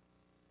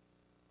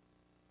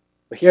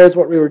 But here's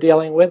what we were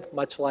dealing with,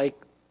 much like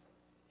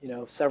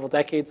several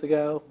decades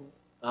ago.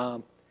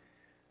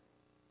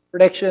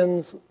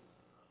 Predictions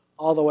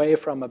all the way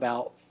from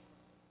about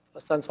a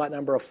sunspot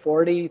number of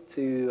 40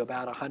 to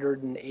about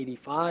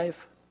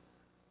 185.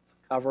 It's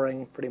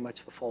covering pretty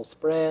much the full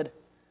spread.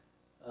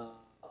 A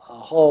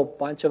whole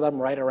bunch of them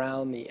right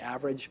around the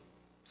average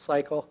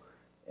cycle,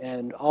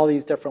 and all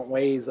these different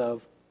ways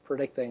of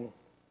predicting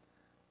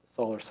the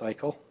solar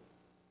cycle.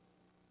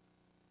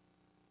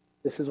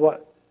 This is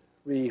what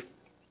we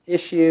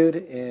issued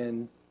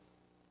in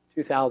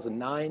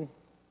 2009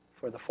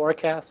 for the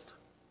forecast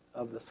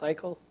of the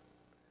cycle,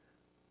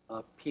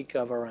 a peak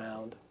of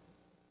around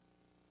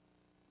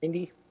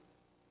 90.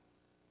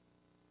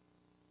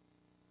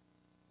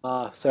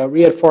 So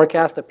we had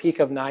forecast a peak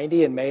of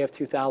 90 in May of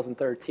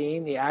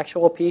 2013. The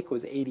actual peak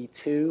was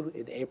 82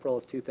 in April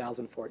of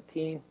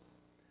 2014.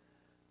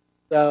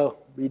 So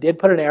we did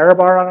put an error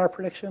bar on our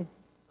prediction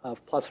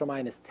of plus or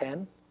minus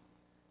 10.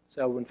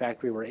 So in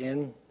fact, we were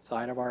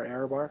inside of our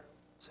error bar.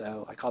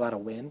 So I call that a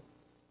win.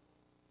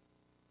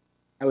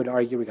 I would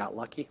argue we got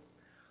lucky.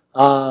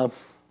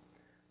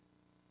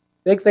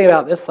 Big thing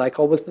about this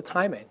cycle was the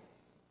timing.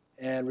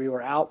 And we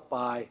were out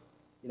by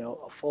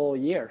a full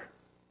year.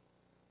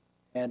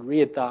 And we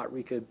had thought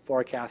we could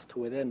forecast to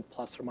within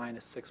plus or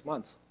minus 6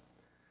 months.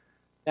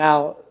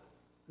 Now,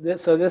 the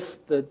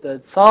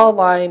solid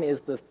line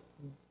is the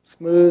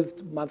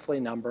smoothed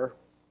monthly number.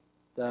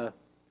 The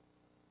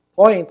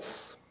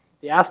points,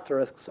 the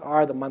asterisks,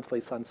 are the monthly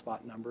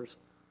sunspot numbers.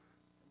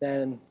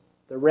 Then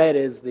the red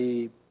is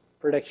the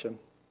prediction.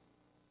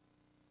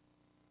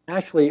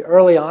 Actually,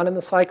 early on in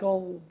the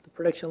cycle, the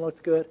prediction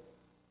looked good.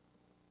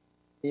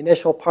 The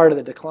initial part of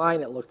the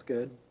decline, it looked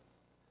good.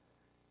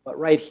 But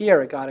right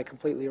here, it got it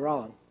completely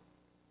wrong.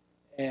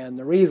 And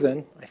the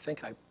reason, I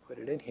think I put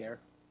it in here,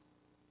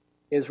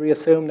 is we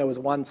assumed there was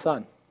one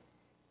sun.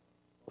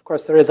 Of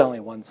course, there is only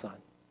one sun.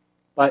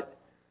 But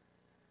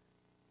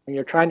when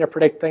you're trying to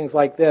predict things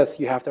like this,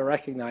 you have to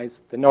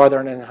recognize the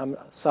northern and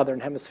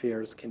southern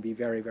hemispheres can be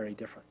very, very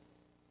different.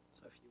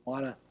 So if you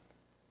want to,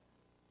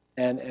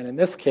 and in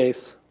this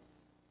case,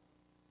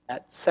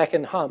 that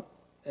second hump,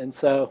 and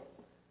so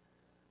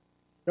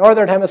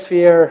northern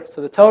hemisphere,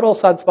 so the total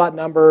sunspot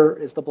number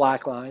is the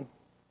black line.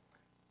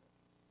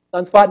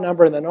 Sunspot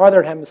number in the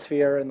northern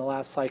hemisphere in the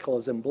last cycle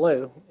is in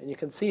blue, and you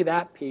can see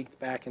that peaked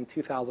back in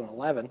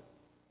 2011,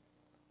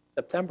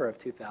 September of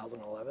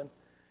 2011,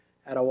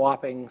 at a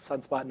whopping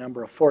sunspot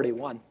number of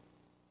 41.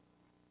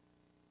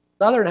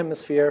 Southern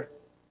hemisphere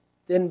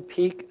didn't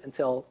peak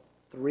until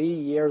 3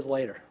 years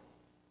later.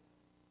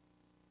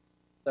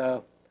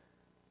 So,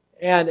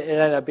 and it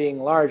ended up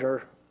being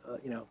larger,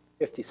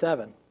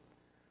 57.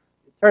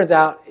 It turns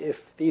out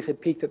if these had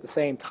peaked at the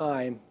same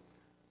time,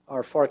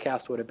 our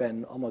forecast would have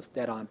been almost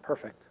dead on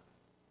perfect.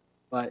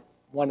 But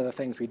one of the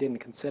things we didn't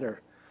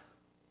consider,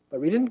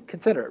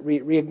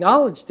 we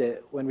acknowledged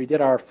it when we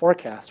did our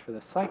forecast for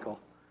this cycle.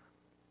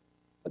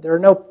 But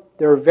there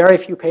are very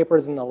few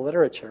papers in the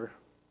literature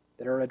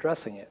that are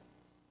addressing it.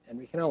 And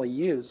we can only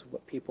use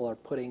what people are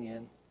putting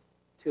in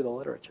to the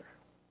literature.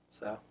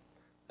 So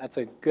that's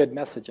a good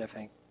message, I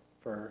think,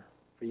 for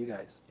you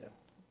guys.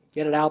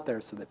 Get it out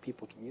there so that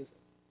people can use it.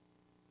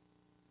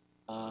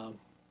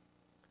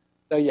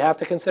 So you have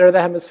to consider the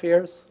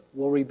hemispheres.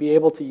 Will we be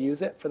able to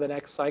use it for the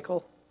next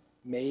cycle?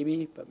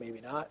 Maybe, but maybe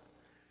not.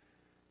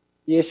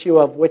 The issue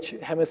of which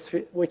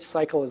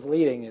cycle is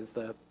leading is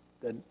the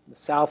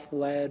south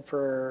led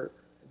for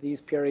these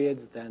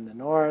periods, then the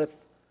north,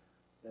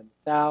 then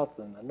the south,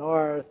 then the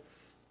north,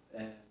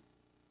 and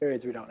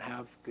periods we don't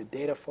have good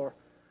data for.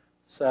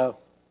 So,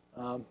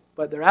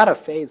 but they're out of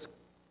phase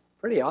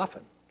pretty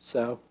often.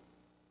 So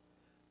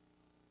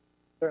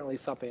certainly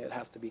something that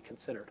has to be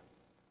considered.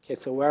 Okay,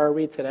 so where are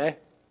we today?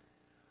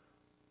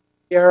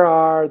 Here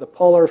are the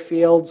polar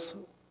fields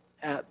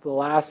at the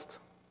last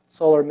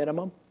solar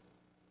minimum.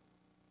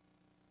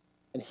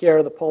 And here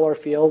are the polar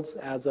fields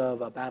as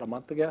of about a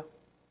month ago.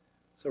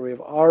 So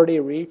we've already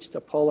reached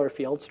a polar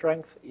field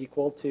strength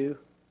equal to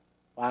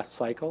last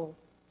cycle.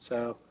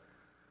 So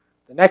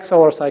the next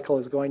solar cycle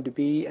is going to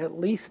be at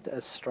least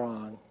as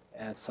strong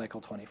as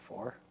cycle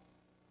 24.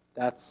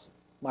 That's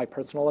my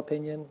personal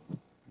opinion,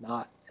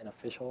 not an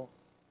official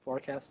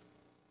forecast.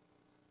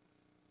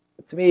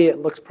 But to me, it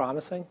looks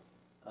promising.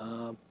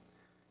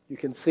 You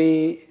can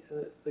see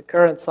the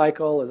current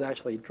cycle is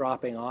actually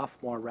dropping off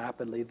more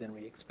rapidly than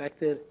we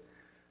expected.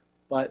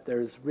 But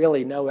there's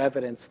really no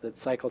evidence that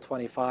cycle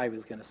 25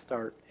 is going to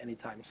start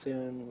anytime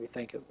soon. We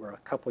think we're a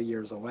couple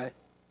years away.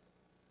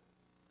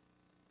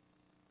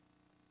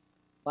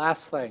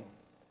 Last thing,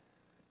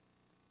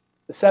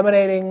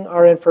 disseminating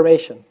our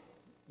information,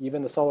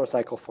 even the solar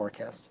cycle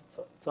forecast.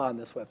 So it's on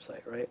this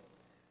website, right?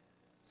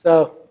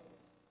 So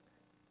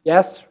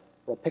yes,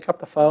 we'll pick up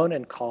the phone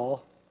and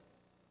call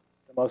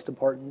the most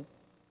important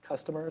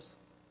customers,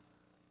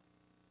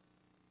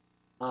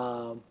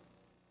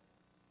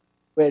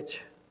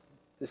 which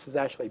this is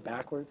actually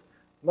backwards.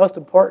 The most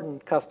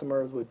important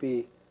customers would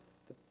be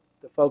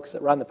the folks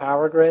that run the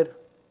power grid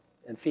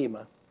and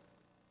FEMA.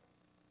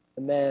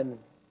 And then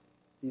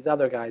these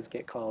other guys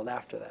get called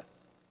after that.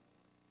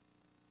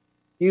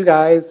 You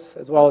guys,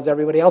 as well as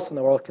everybody else in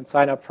the world, can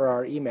sign up for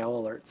our email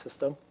alert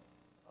system.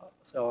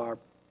 So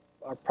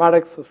our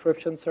product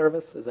subscription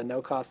service is a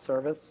no-cost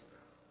service.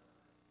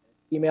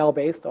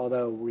 Email-based,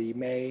 although we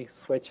may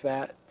switch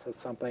that to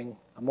something,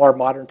 a more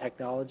modern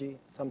technology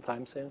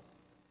sometime soon.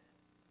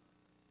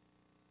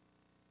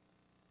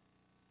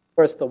 Of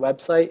course, the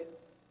website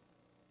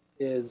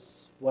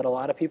is what a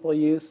lot of people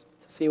use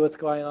to see what's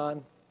going on.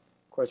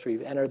 Of course,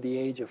 we've entered the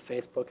age of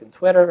Facebook and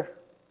Twitter,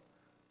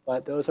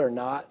 but those are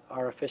not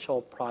our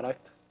official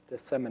product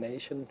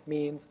dissemination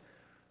means.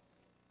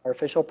 Our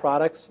official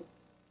products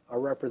are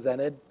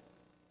represented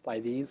by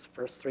these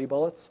first 3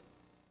 bullets.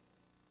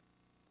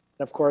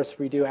 And of course,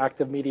 we do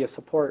active media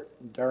support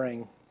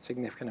during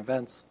significant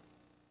events.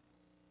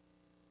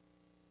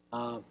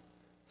 So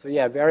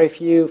yeah, very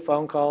few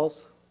phone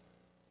calls.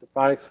 The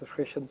product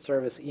subscription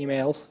service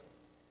emails.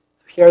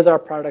 So here's our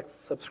product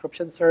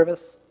subscription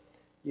service.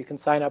 You can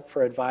sign up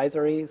for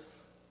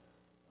advisories.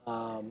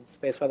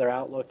 Space Weather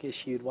Outlook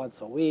issued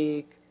once a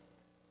week.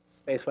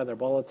 Space Weather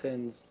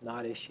Bulletins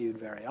not issued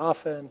very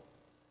often.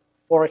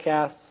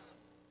 Forecasts.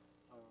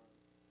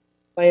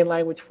 Plain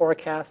language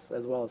forecasts,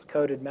 as well as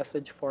coded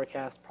message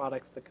forecast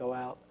products that go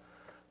out.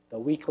 The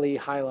weekly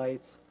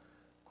highlights.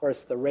 Of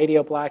course, the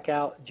radio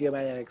blackout,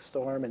 geomagnetic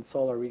storm, and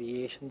solar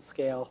radiation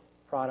scale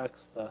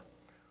products. The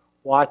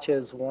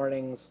watches,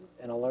 warnings,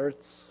 and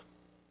alerts.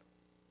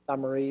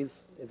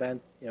 Summaries,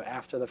 event,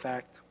 after the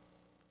fact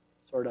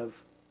sort of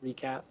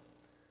recap.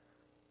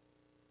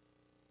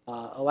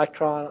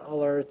 Electron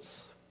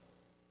alerts,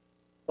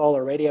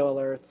 solar radio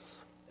alerts,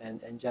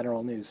 and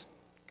general news.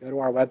 Go to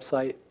our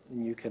website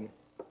and you can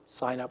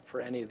sign up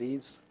for any of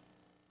these.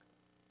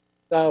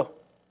 So,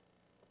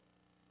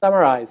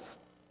 summarize.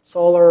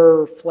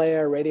 Solar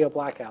flare, radio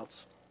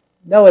blackouts.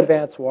 No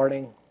advance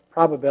warning.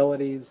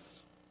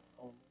 Probabilities.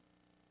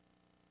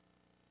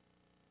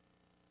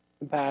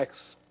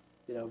 Impacts,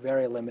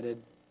 very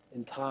limited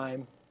in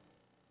time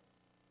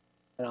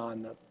and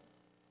on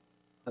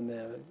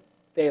the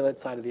daylit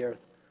side of the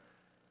Earth.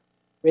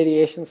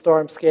 Radiation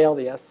storm scale,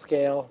 the S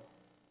scale.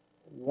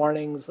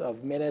 Warnings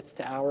of minutes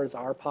to hours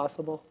are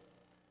possible.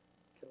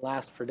 Can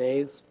last for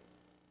days.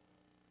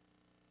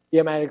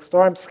 Geomagnetic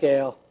storm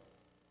scale,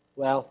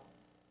 Well,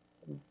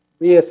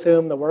 we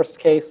assume the worst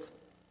case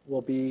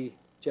will be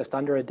just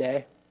under a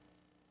day.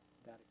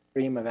 That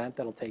extreme event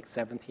that'll take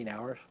 17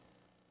 hours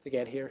to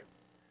get here.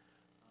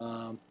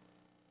 But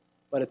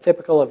a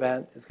typical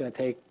event is going to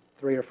take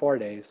 3 or 4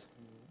 days.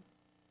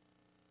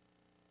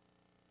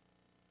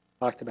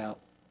 Talked about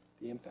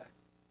the impact.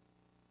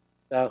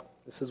 So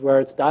this is where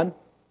it's done.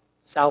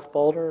 South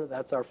Boulder,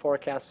 that's our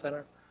forecast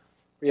center.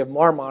 We have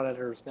more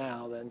monitors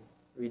now than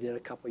we did a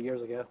couple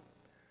years ago.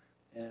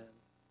 And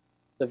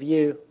the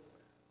view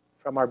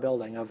from our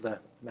building of the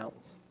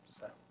mountains.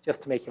 So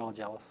just to make you all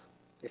jealous,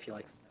 if you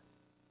like snow.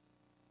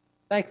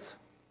 Thanks.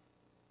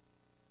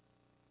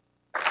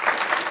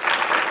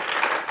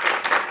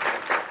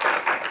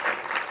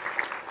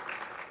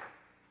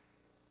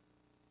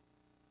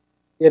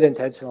 Did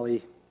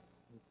intentionally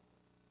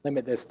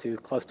limit this to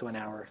close to an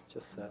hour,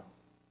 just so you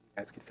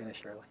guys could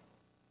finish early.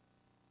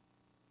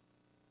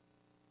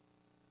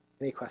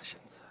 Any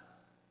questions?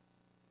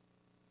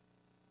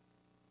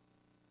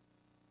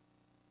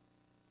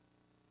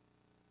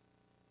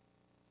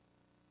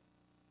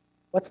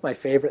 What's my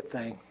favorite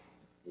thing?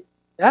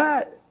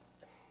 The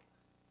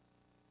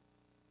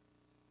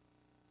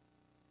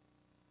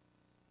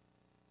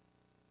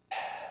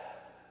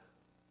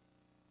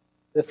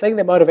thing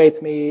that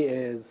motivates me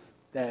is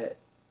that,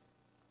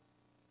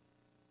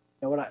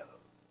 you know, what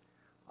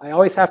I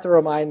always have to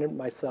remind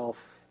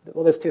myself that,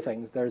 well, there's two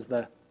things. There's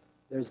the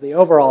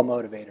overall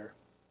motivator.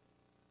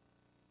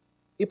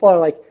 People are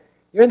like,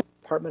 you're in the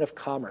Department of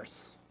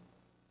Commerce.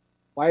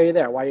 Why are you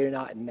there? Why are you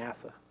not in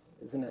NASA?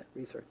 Isn't it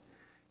research?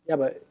 Yeah,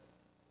 but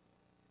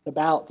it's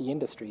about the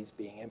industries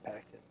being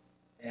impacted.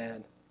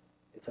 And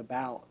it's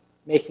about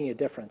making a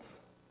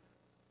difference,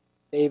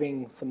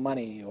 saving some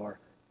money or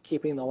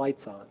keeping the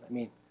lights on. I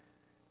mean,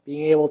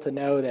 being able to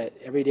know that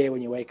every day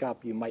when you wake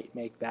up, you might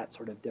make that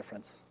sort of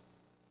difference.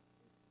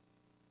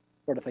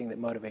 Sort of thing that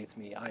motivates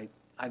me. I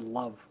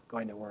love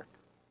going to work.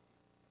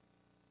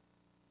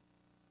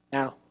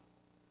 Now,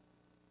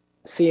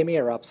 CME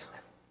erupts.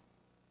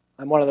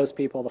 I'm one of those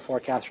people the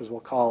forecasters will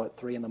call at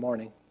 3 in the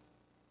morning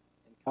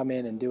and come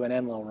in and do an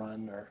NLO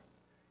run or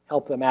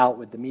help them out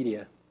with the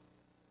media.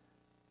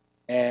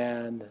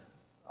 And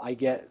I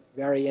get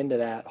very into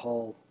that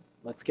whole,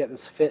 let's get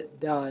this fit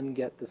done,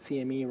 get the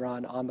CME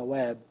run on the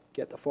web,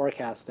 get the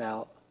forecast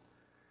out,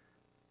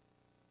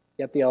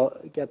 get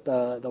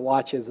the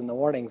watches and the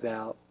warnings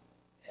out,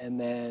 and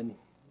then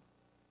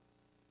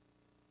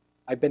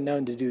I've been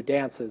known to do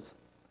dances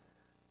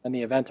when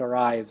the event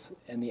arrives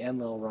and the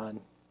NLO run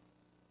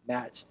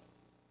matched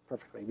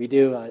perfectly. We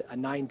do a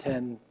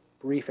 9:10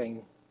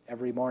 briefing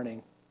every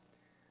morning.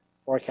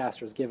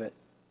 Forecasters give it,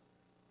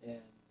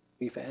 and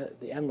the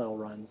NLO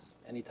runs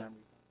anytime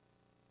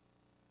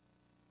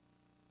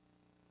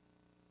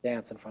we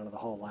dance in front of the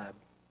whole lab.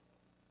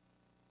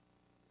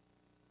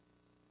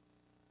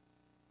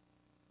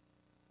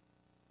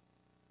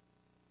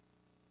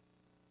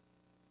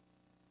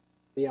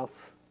 Anybody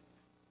else?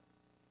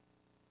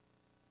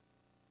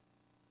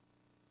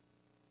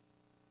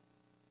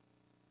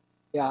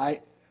 Yeah,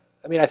 I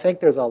mean, I think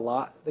there's a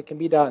lot that can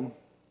be done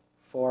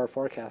for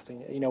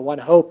forecasting. You know, one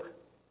hope,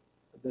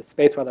 the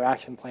Space Weather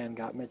Action Plan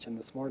got mentioned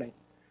this morning.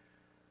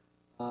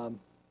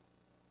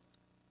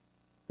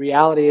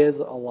 Reality is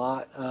a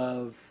lot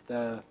of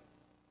the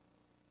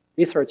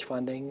research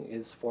funding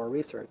is for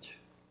research.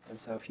 And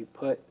so if you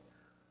put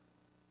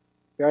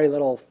very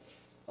little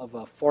of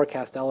a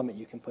forecast element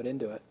you can put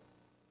into it,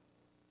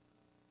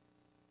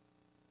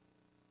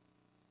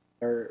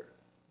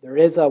 there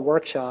is a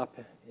workshop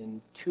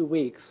in 2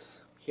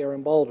 weeks here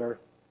in Boulder.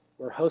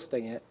 We're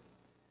hosting it,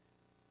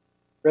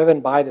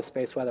 driven by the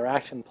Space Weather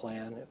Action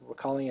Plan. We're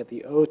calling it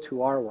the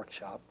O2R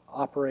workshop,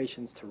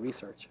 Operations to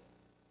Research.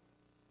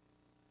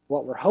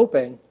 What we're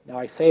hoping, now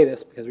I say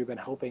this because we've been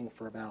hoping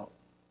for about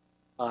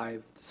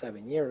 5 to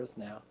 7 years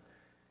now,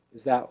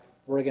 is that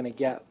we're going to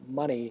get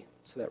money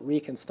so that we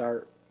can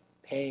start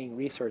paying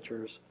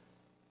researchers to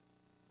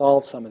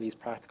solve some of these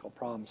practical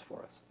problems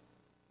for us.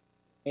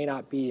 It may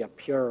not be a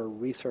pure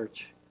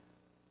research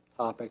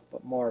topic,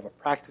 but more of a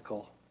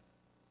practical,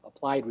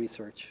 applied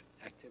research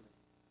activity,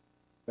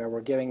 where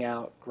we're giving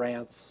out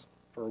grants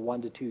for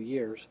 1 to 2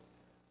 years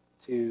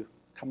to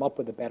come up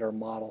with a better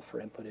model for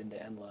input into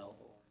NLO,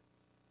 or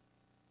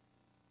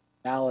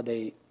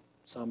validate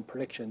some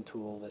prediction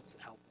tool that's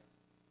out there.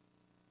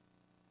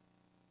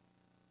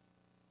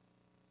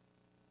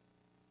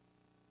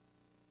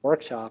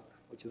 Workshop,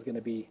 which is going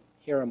to be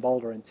here in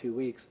Boulder in 2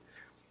 weeks,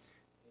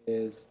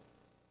 is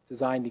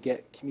designed to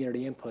get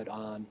community input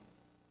on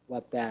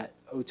what that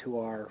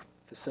O2R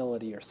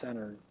facility or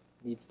center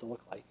needs to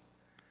look like.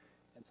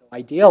 And so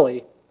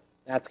ideally,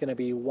 that's going to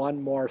be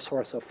one more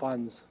source of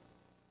funds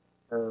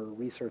for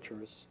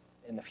researchers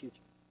in the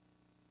future.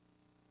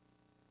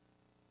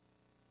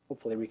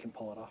 Hopefully we can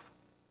pull it off.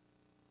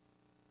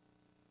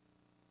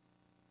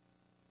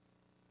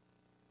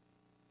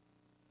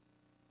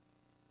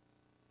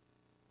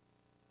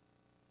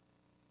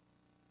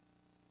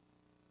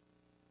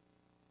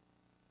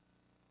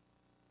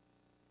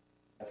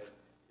 Yes.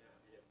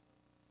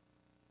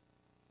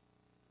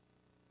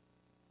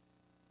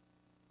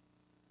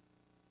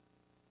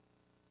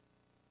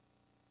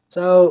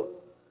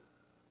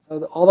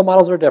 All the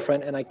models are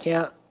different, and I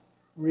can't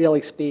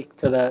really speak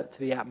to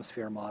the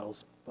atmosphere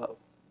models. But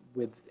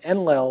with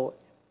NLIL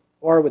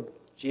or with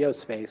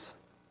geospace,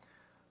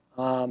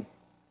 well,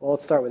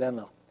 let's start with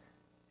NLIL.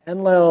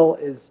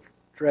 NLIL is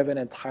driven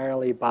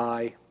entirely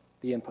by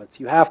the inputs.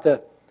 You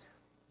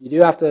do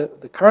have to,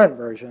 the current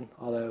version,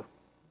 although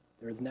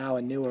there is now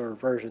a newer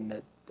version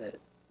that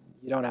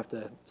you don't have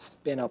to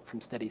spin up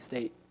from steady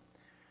state,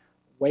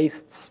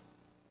 wastes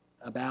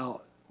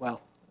about,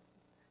 well,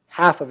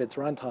 half of its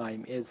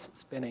runtime is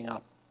spinning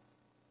up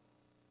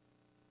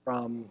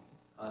from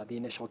the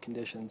initial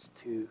conditions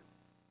to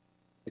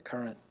the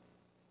current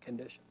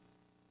condition.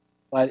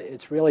 But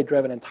it's really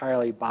driven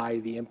entirely by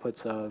the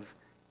inputs of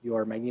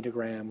your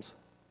magnetograms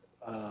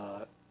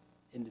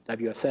into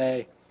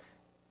WSA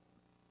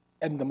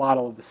and the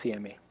model of the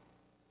CME.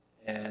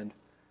 And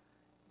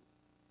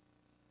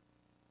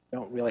you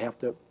don't really have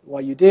to,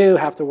 well, you do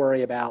have to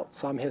worry about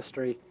some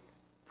history.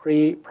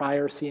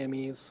 Prior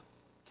CMEs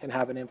can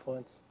have an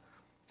influence.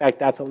 In fact,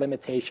 that's a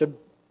limitation.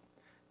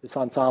 This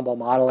ensemble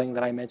modeling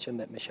that I mentioned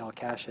that Michelle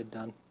Cash had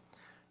done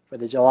for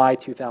the July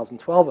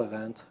 2012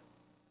 event,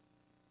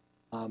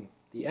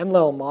 the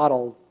NLIL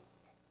model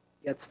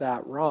gets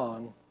that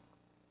wrong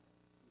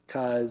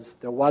because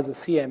there was a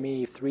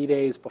CME 3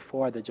 days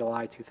before the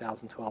July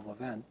 2012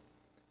 event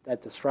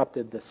that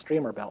disrupted the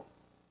streamer belt.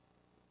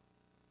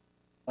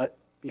 But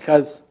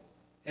because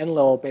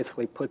NLIL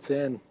basically puts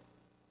in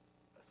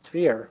a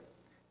sphere,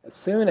 as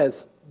soon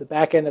as the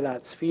back end of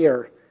that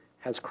sphere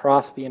has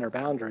crossed the inner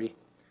boundary,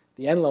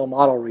 the NLIL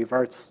model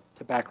reverts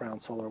to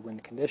background solar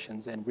wind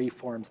conditions and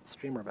reforms the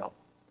streamer belt.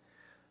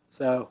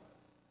 So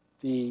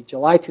the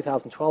July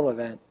 2012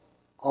 event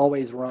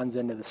always runs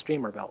into the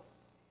streamer belt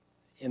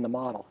in the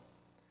model.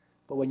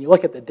 But when you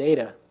look at the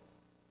data,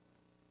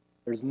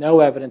 there's no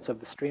evidence of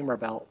the streamer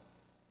belt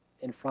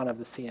in front of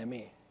the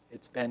CME.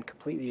 It's been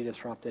completely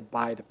disrupted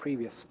by the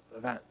previous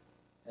event.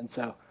 And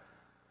so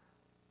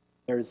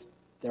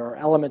there are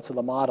elements of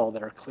the model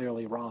that are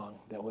clearly wrong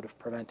that would have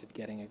prevented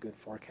getting a good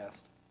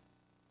forecast.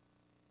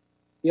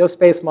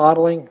 Geospace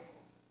modeling,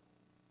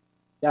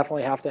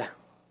 definitely have to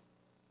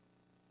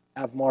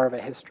have more of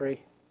a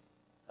history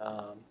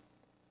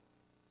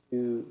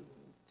to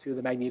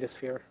the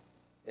magnetosphere.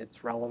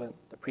 It's relevant,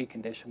 the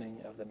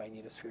preconditioning of the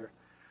magnetosphere.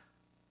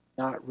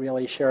 Not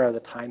really sure of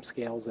the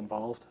timescales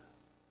involved.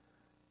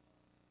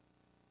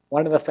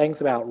 One of the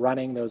things about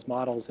running those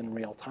models in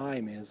real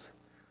time is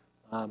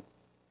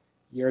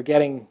you're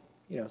getting,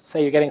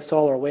 say you're getting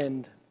solar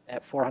wind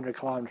at 400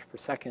 kilometers per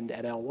second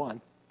at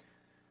L1.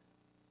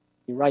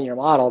 You run your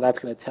model, that's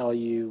going to tell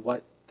you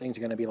what things are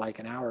going to be like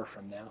an hour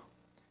from now.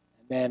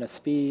 And then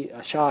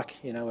a shock,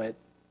 at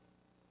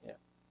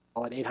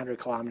call it 800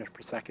 kilometers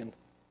per second,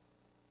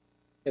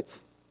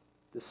 it's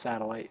this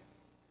satellite.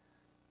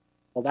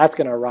 Well, that's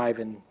going to arrive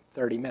in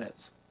 30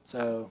 minutes.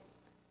 So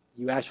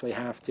you actually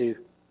have to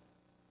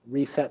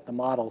reset the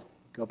model,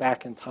 go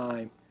back in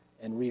time,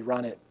 and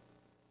rerun it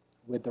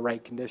with the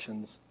right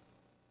conditions.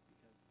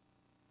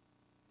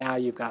 Now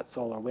you've got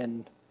solar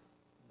wind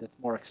that's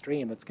more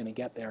extreme that's going to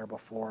get there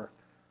before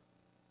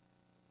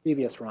the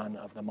previous run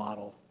of the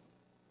model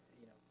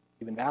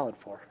even valid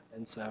for.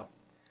 And so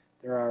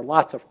there are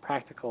lots of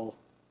practical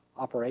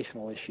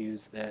operational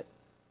issues that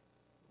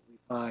we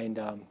find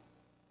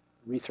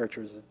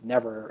researchers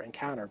never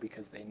encounter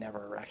because they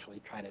never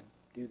actually try to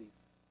do these.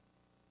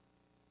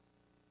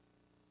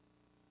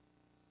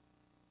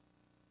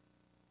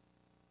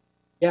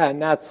 Yeah,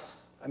 and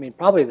that's,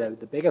 probably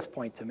the biggest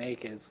point to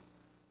make is,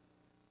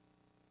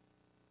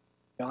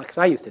 because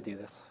I used to do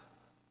this.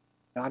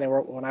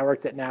 When I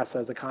worked at NASA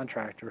as a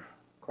contractor,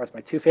 of course,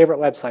 my two favorite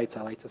websites,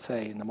 I like to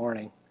say in the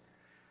morning,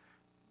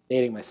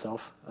 dating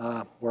myself,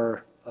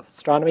 were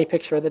Astronomy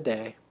Picture of the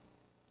Day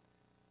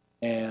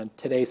and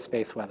Today's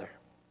Space Weather.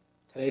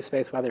 Today's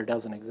Space Weather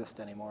doesn't exist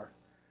anymore.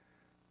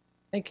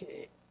 I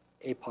think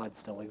APOD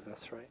still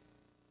exists, right?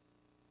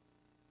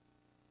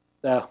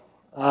 So,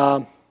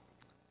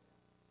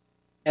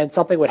 and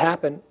something would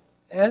happen,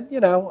 and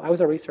I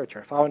was a researcher.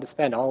 If I wanted to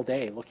spend all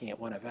day looking at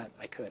one event,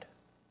 I could.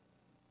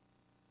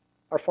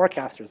 Our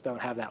forecasters don't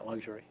have that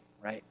luxury,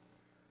 right?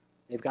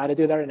 They've got to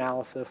do their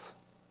analysis,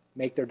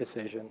 make their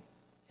decision,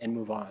 and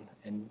move on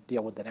and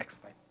deal with the next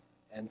thing.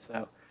 And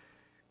so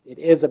it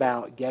is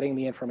about getting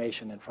the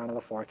information in front of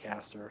the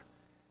forecaster,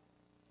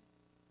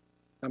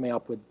 coming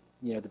up with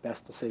the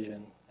best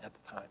decision at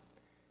the time.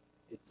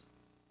 It's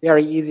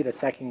very easy to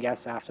second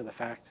guess after the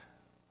fact.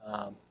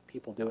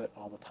 People do it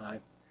all the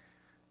time.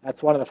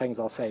 That's one of the things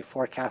I'll say.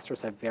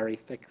 Forecasters have very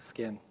thick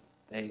skin.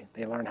 They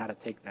learn how to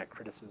take that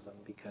criticism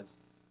because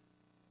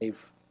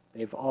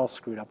they've all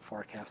screwed up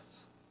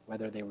forecasts,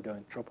 whether they were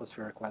doing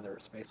tropospheric weather or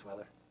space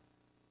weather.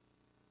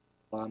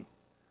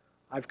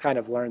 I've kind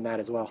of learned that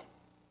as well.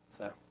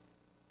 So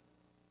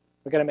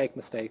we're going to make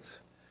mistakes,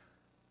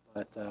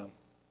 but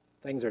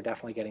things are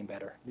definitely getting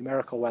better.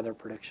 Numerical weather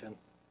prediction,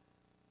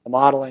 the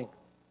modeling.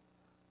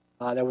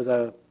 There was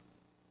a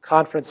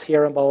conference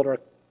here in Boulder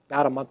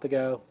about a month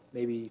ago,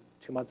 maybe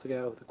 2 months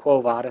ago, the Quo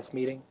Vadis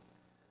meeting.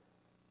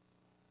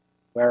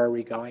 Where Are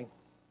We Going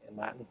in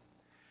Latin.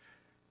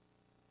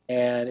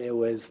 And it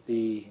was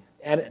the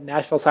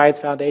National Science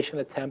Foundation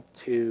attempt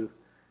to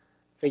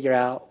figure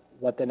out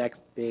what the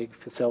next big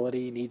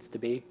facility needs to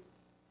be.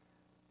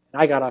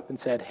 And I got up and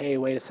said, hey,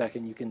 wait a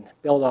second, you can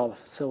build all the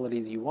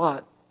facilities you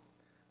want,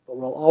 but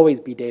we'll always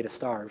be data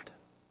starved.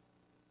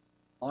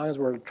 As long as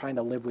we're trying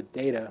to live with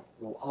data,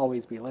 we'll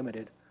always be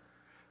limited.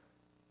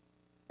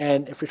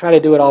 And if we try to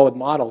do it all with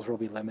models, we'll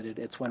be limited.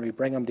 It's when we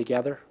bring them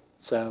together.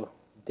 So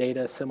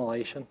data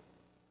assimilation,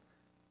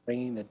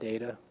 bringing the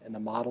data and the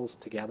models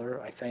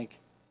together, I think,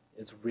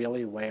 is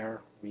really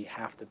where we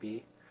have to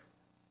be.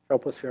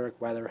 Tropospheric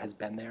weather has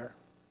been there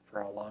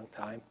for a long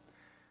time.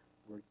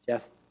 We're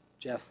just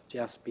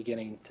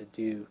beginning to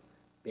do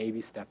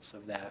baby steps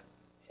of that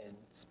in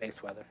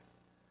space weather.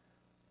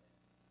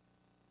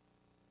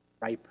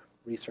 Ripe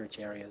research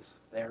areas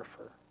there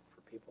for